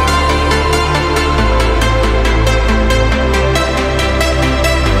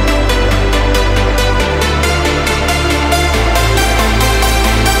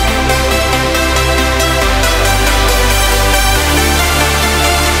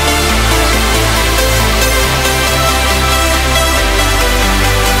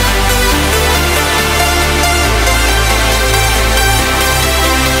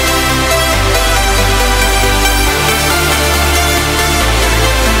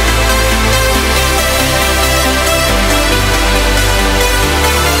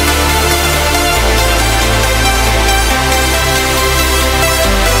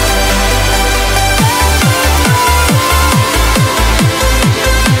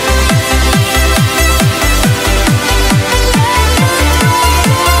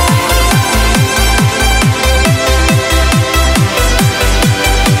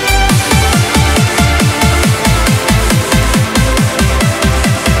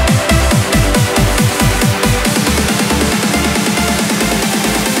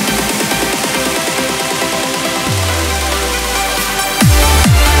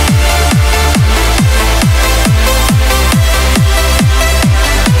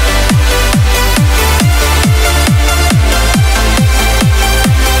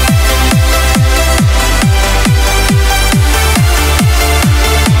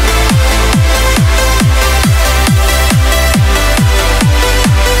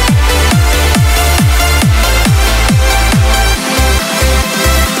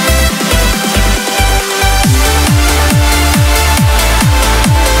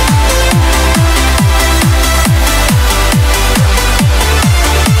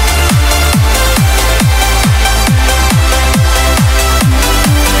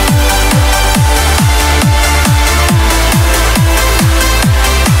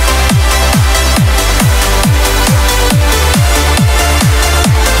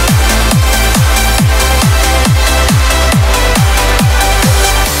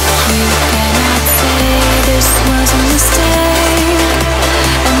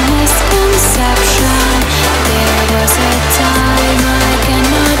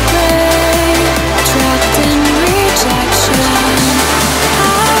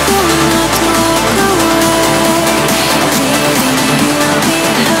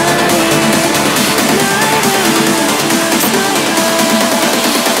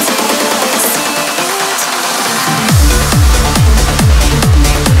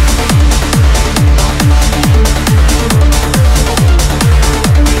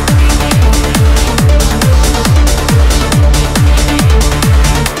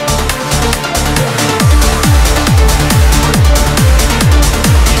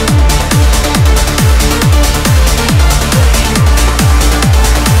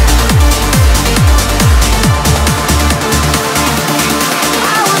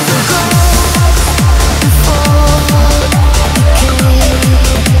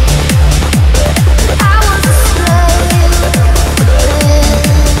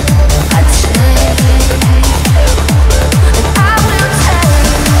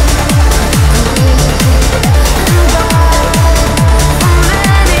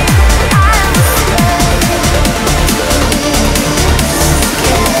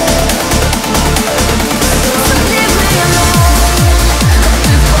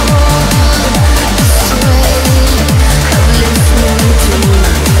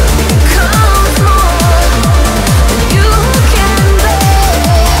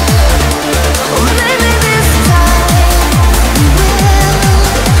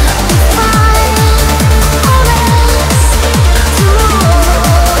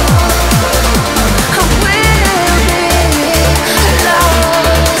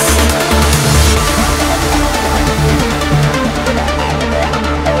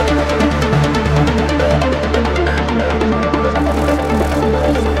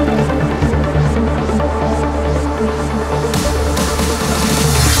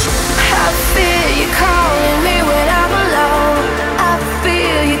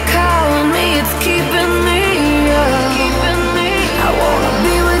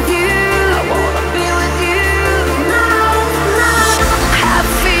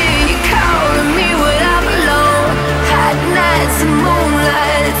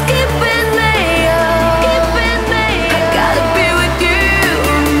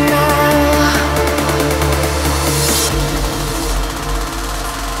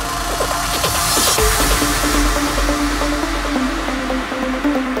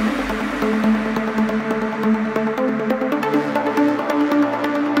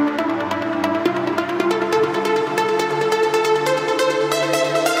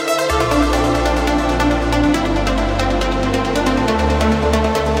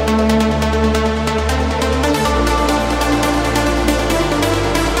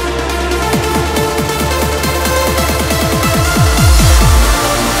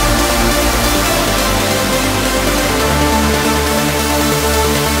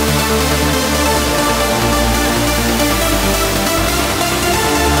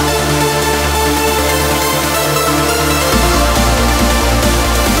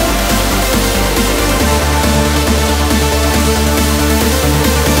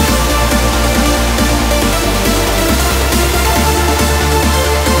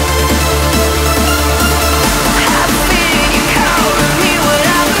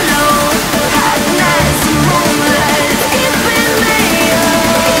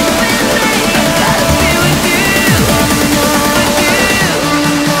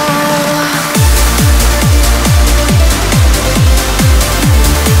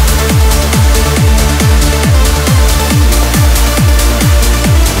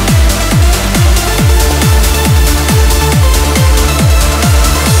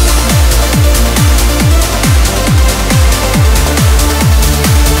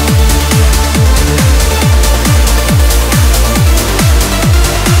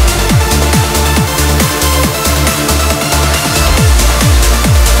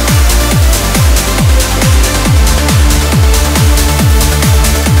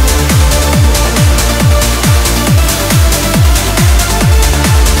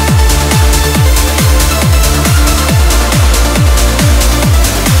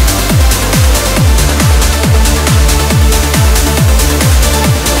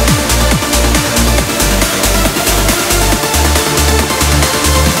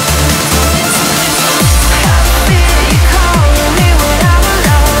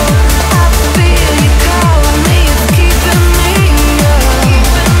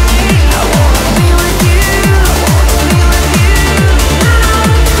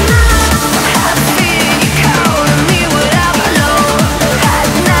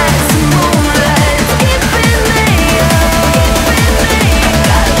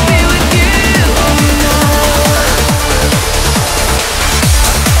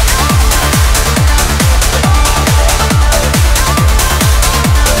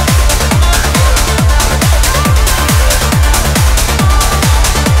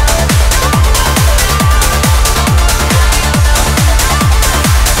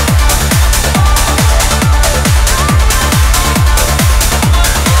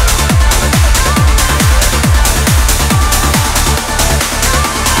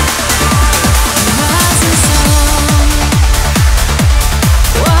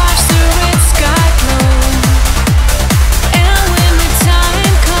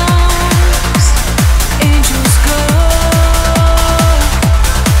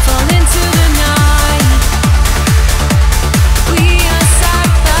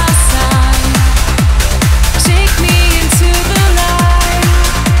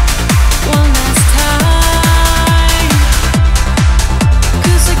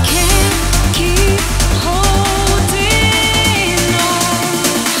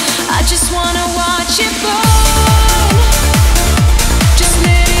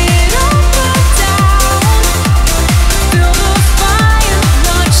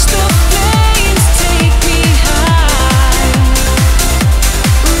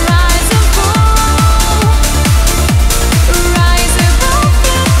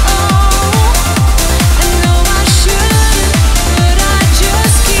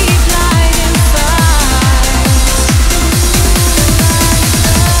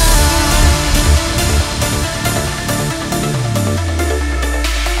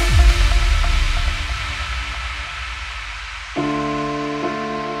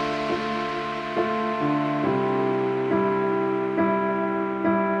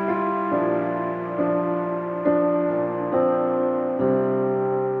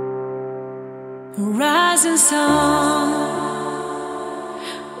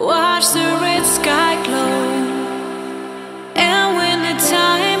watch the red sky glow. And when the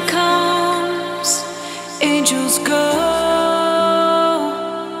time comes, angels go,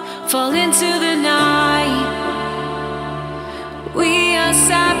 fall into the night. We are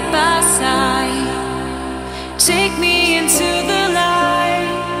side by side. Take me into the light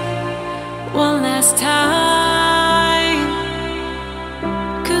one last time.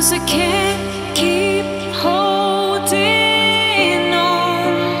 'Cause I can't keep holding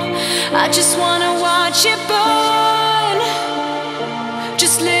on. I just wanna watch it burn.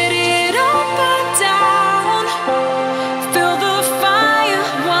 Just let it all burn down. Feel the fire,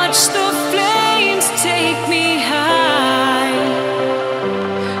 watch the flames take me high.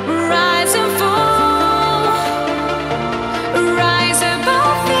 Rise and fall, rise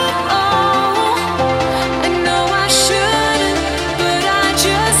above it all. I know I shouldn't, but I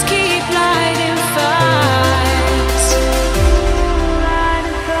just keep lighting fires.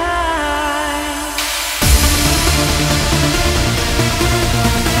 Lighting fires.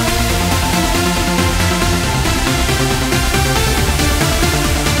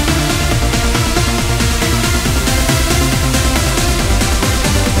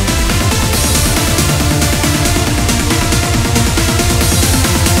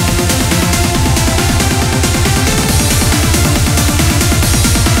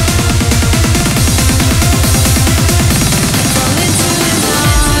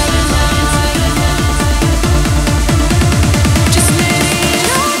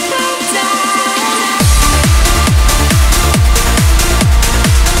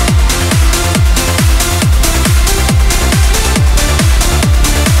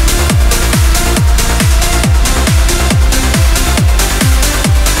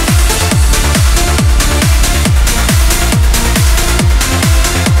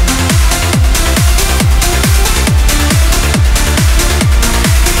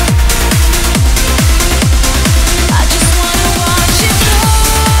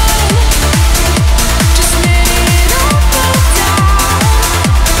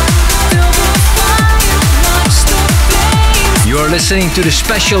 Listening to the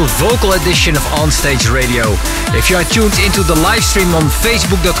special vocal edition of Onstage Radio. If you are tuned into the live stream on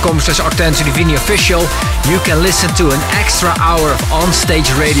facebook.com/Artento Divini Official, you can listen to an extra hour of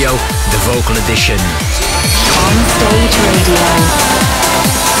Onstage Radio, the vocal edition. Onstage Radio.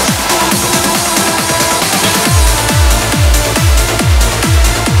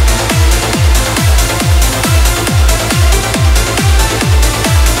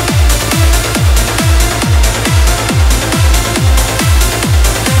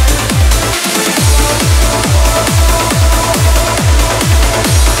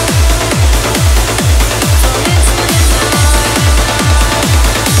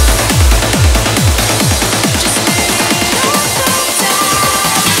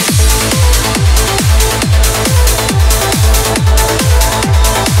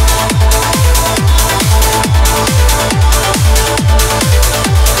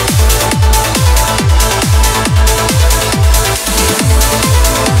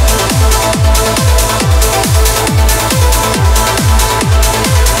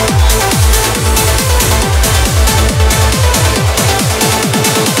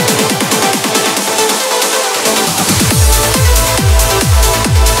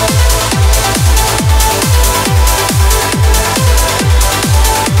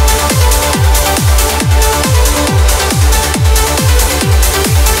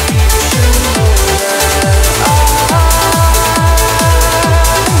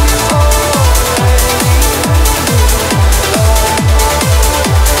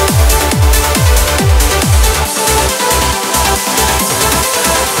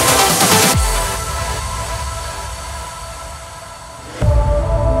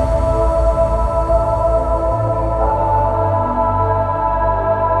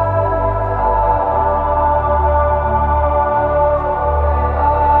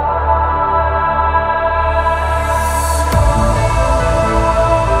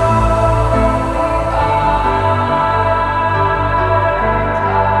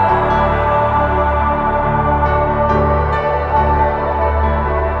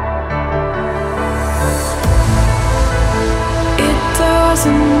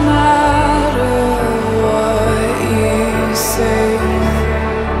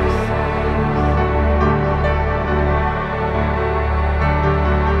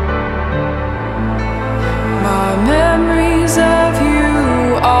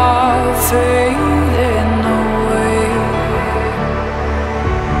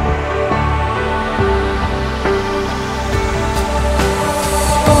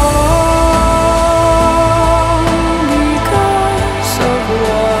 All because of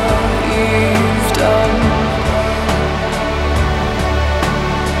what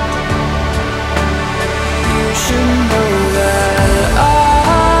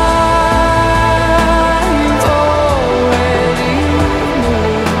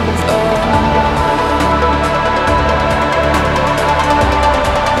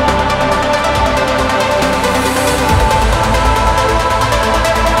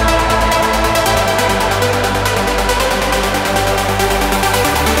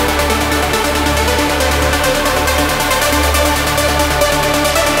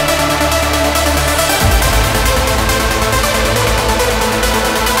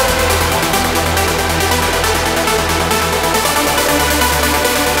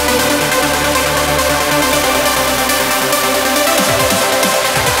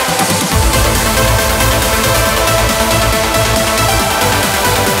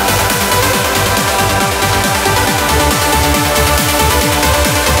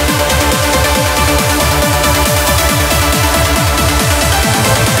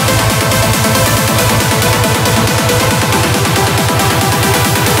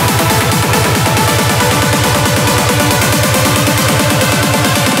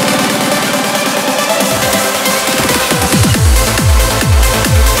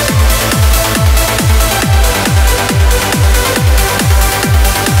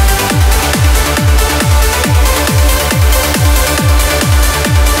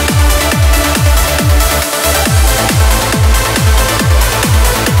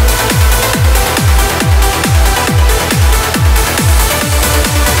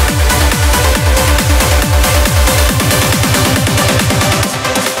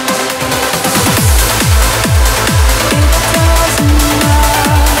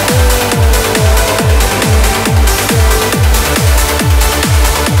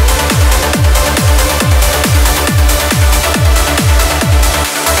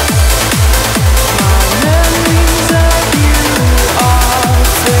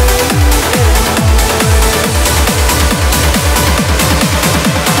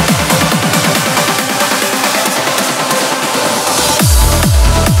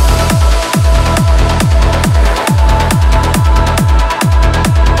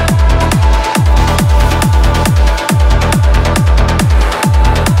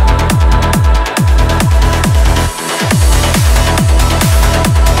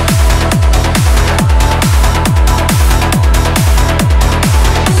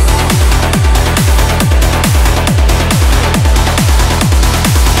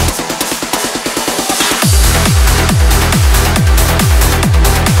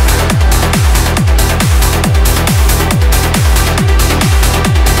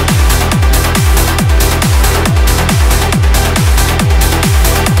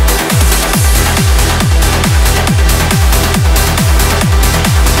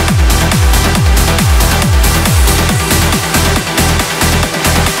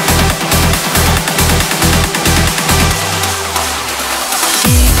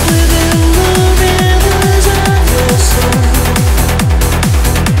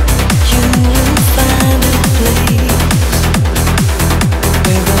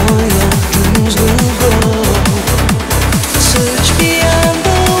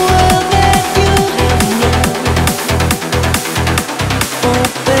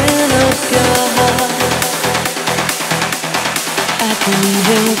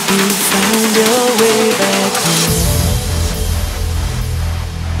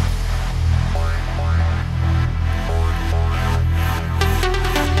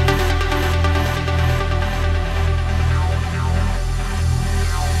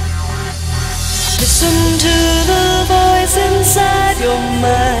your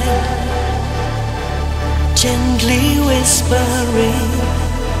mind, gently whispering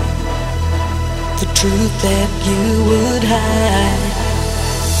the truth that you would hide.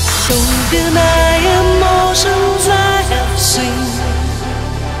 Don't deny emotions I have seen.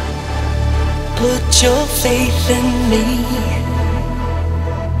 Put your faith in me.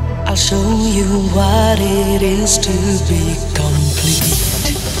 I'll show you what it is to be complete.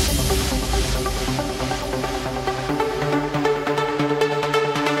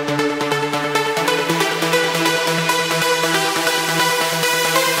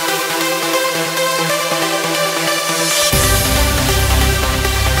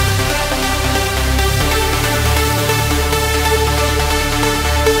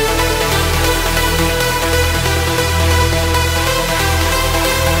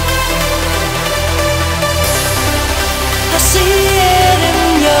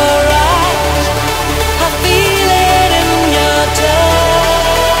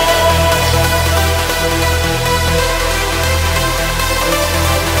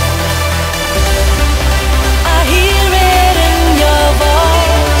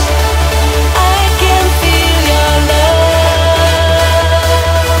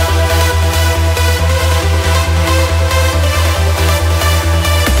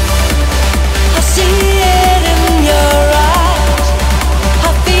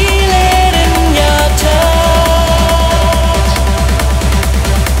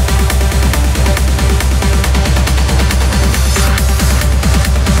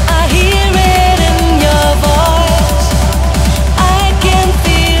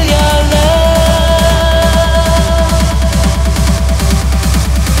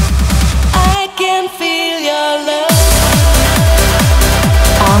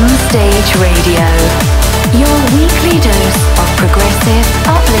 Radio, your weekly dose of progressive,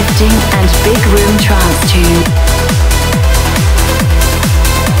 uplifting and big room trance tune.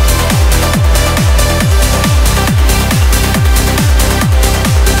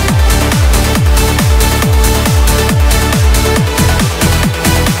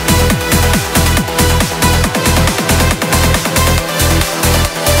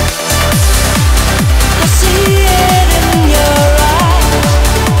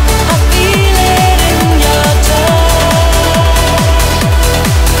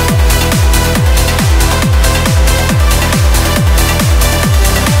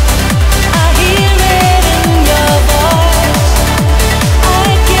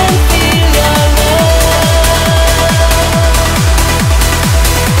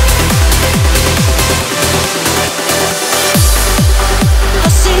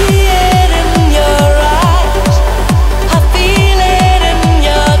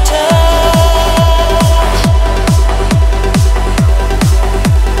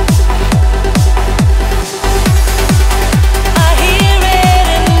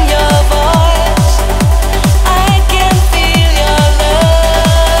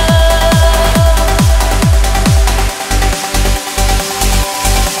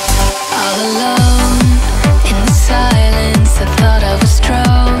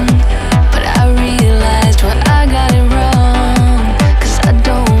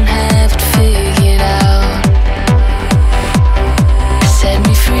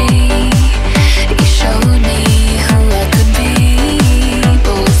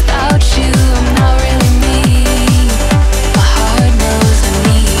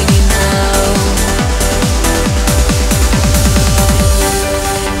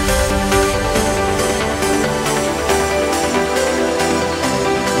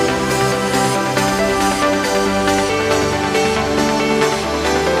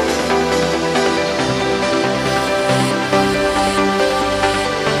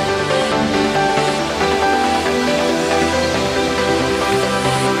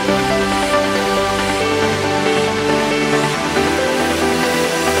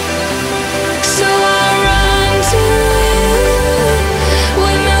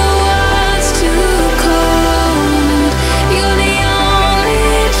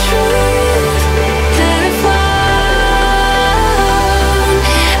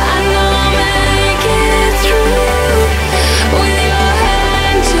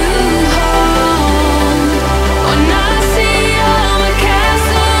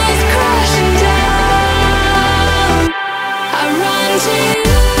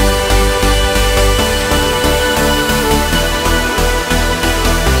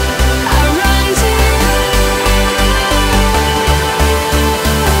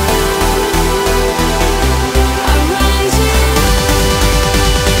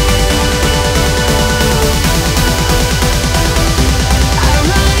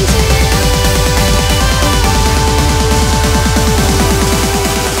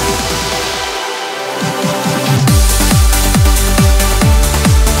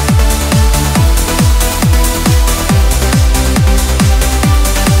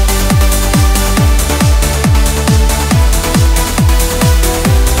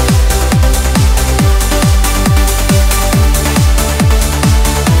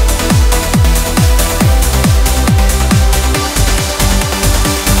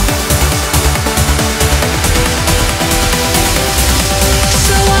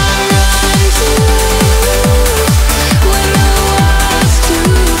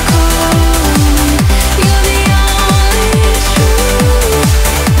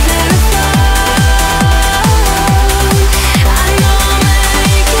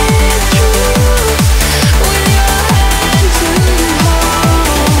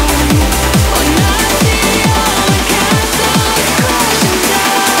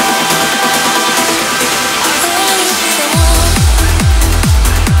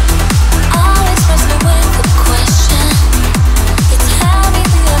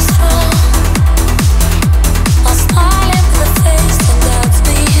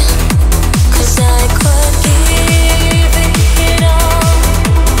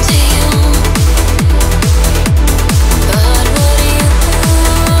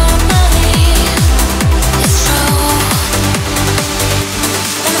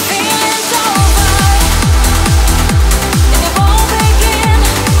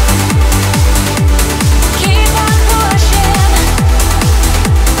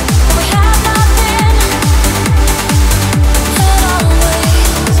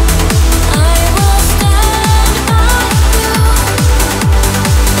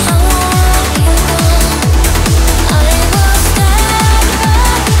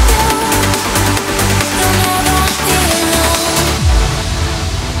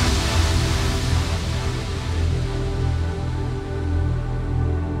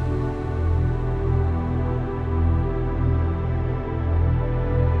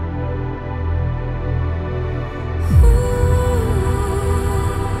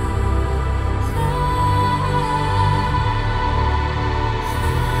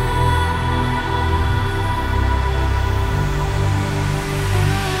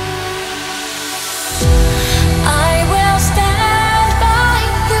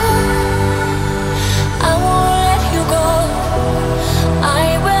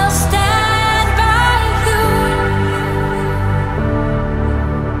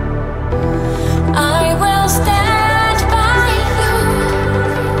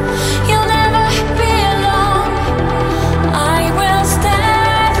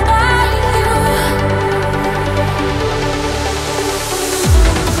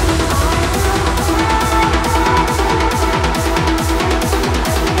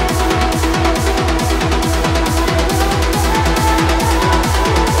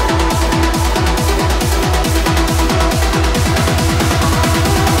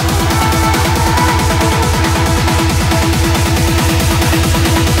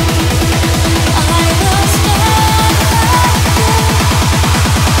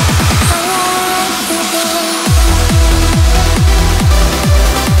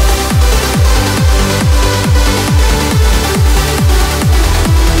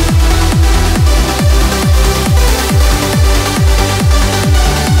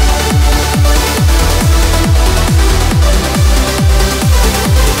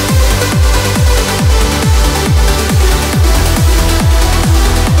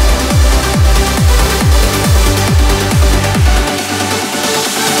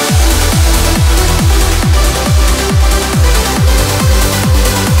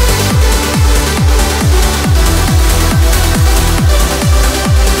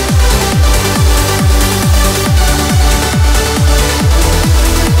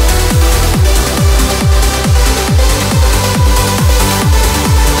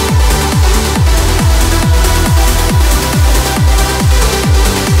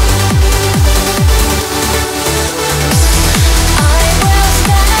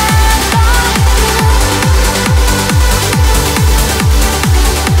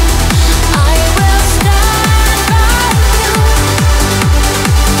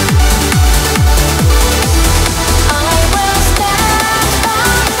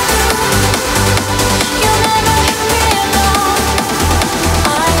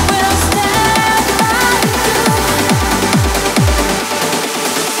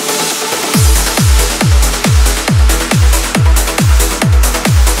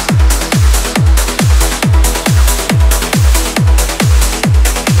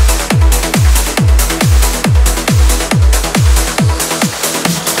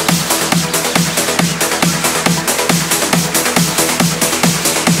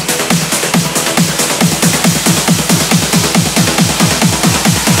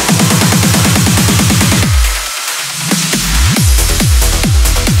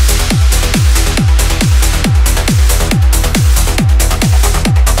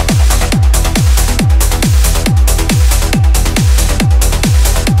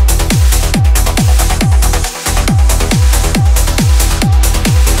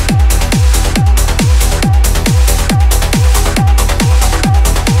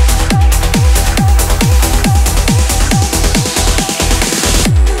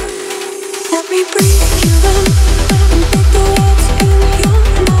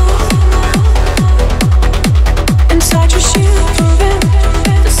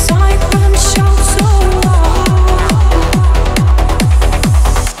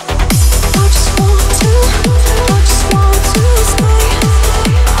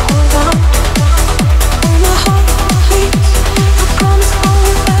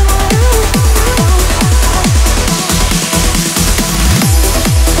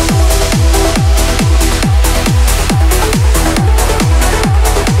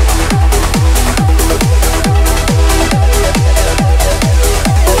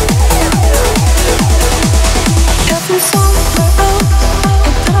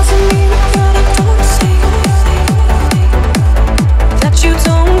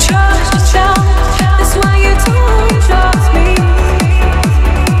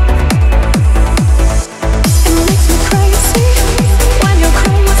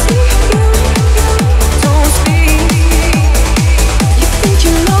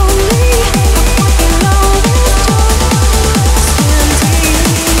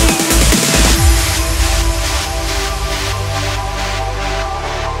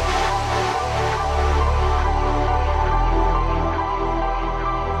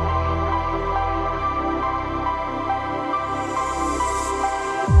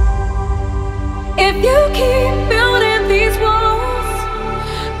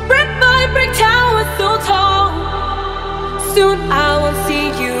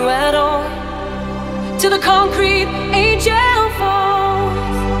 concrete angel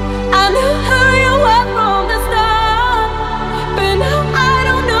falls. I knew who you were from the start, but now I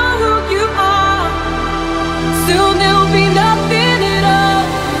don't know who you are. Soon there'll be nothing at all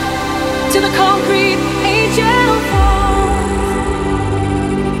till the concrete angel falls.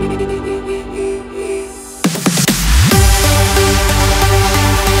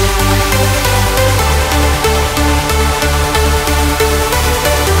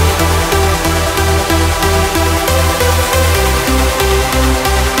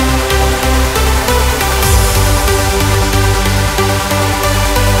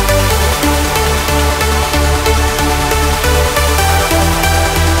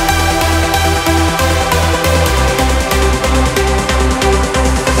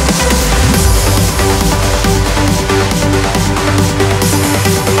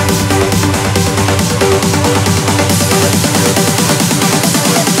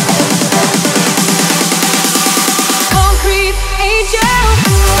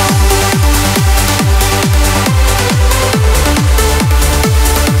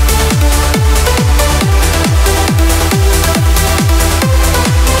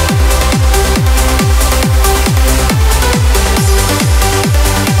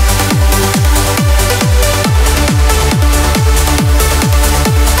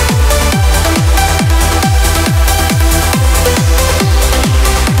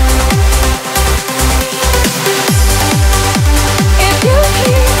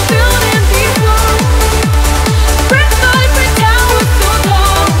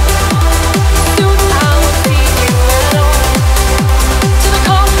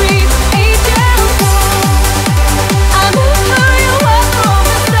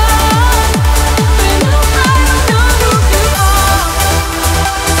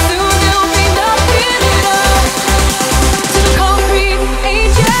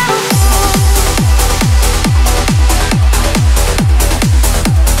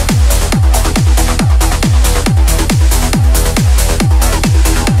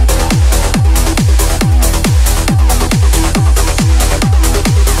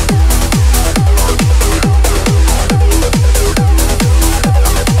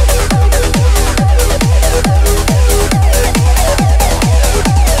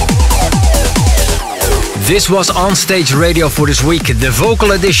 This was Onstage Radio for this week, the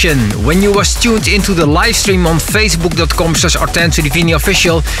vocal edition. When you was tuned into the live stream on facebook.com/Artento Divini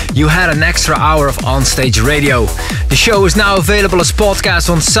Official, you had an extra hour of Onstage Radio. The show is now available as podcast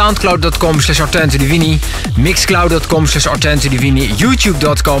on soundcloud.com/Artento Divini, mixcloud.com/Artento Divini,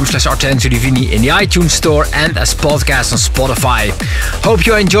 youtube.com/Artento Divini, in the iTunes store, and as podcast on Spotify. Hope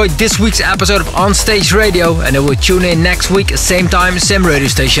you enjoyed this week's episode of Onstage Radio, and I will tune in next week, same time, same radio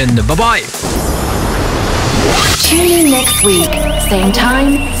station. Bye-bye. Tune in next week, same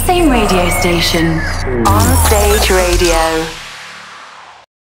time, same radio station. On Stage Radio.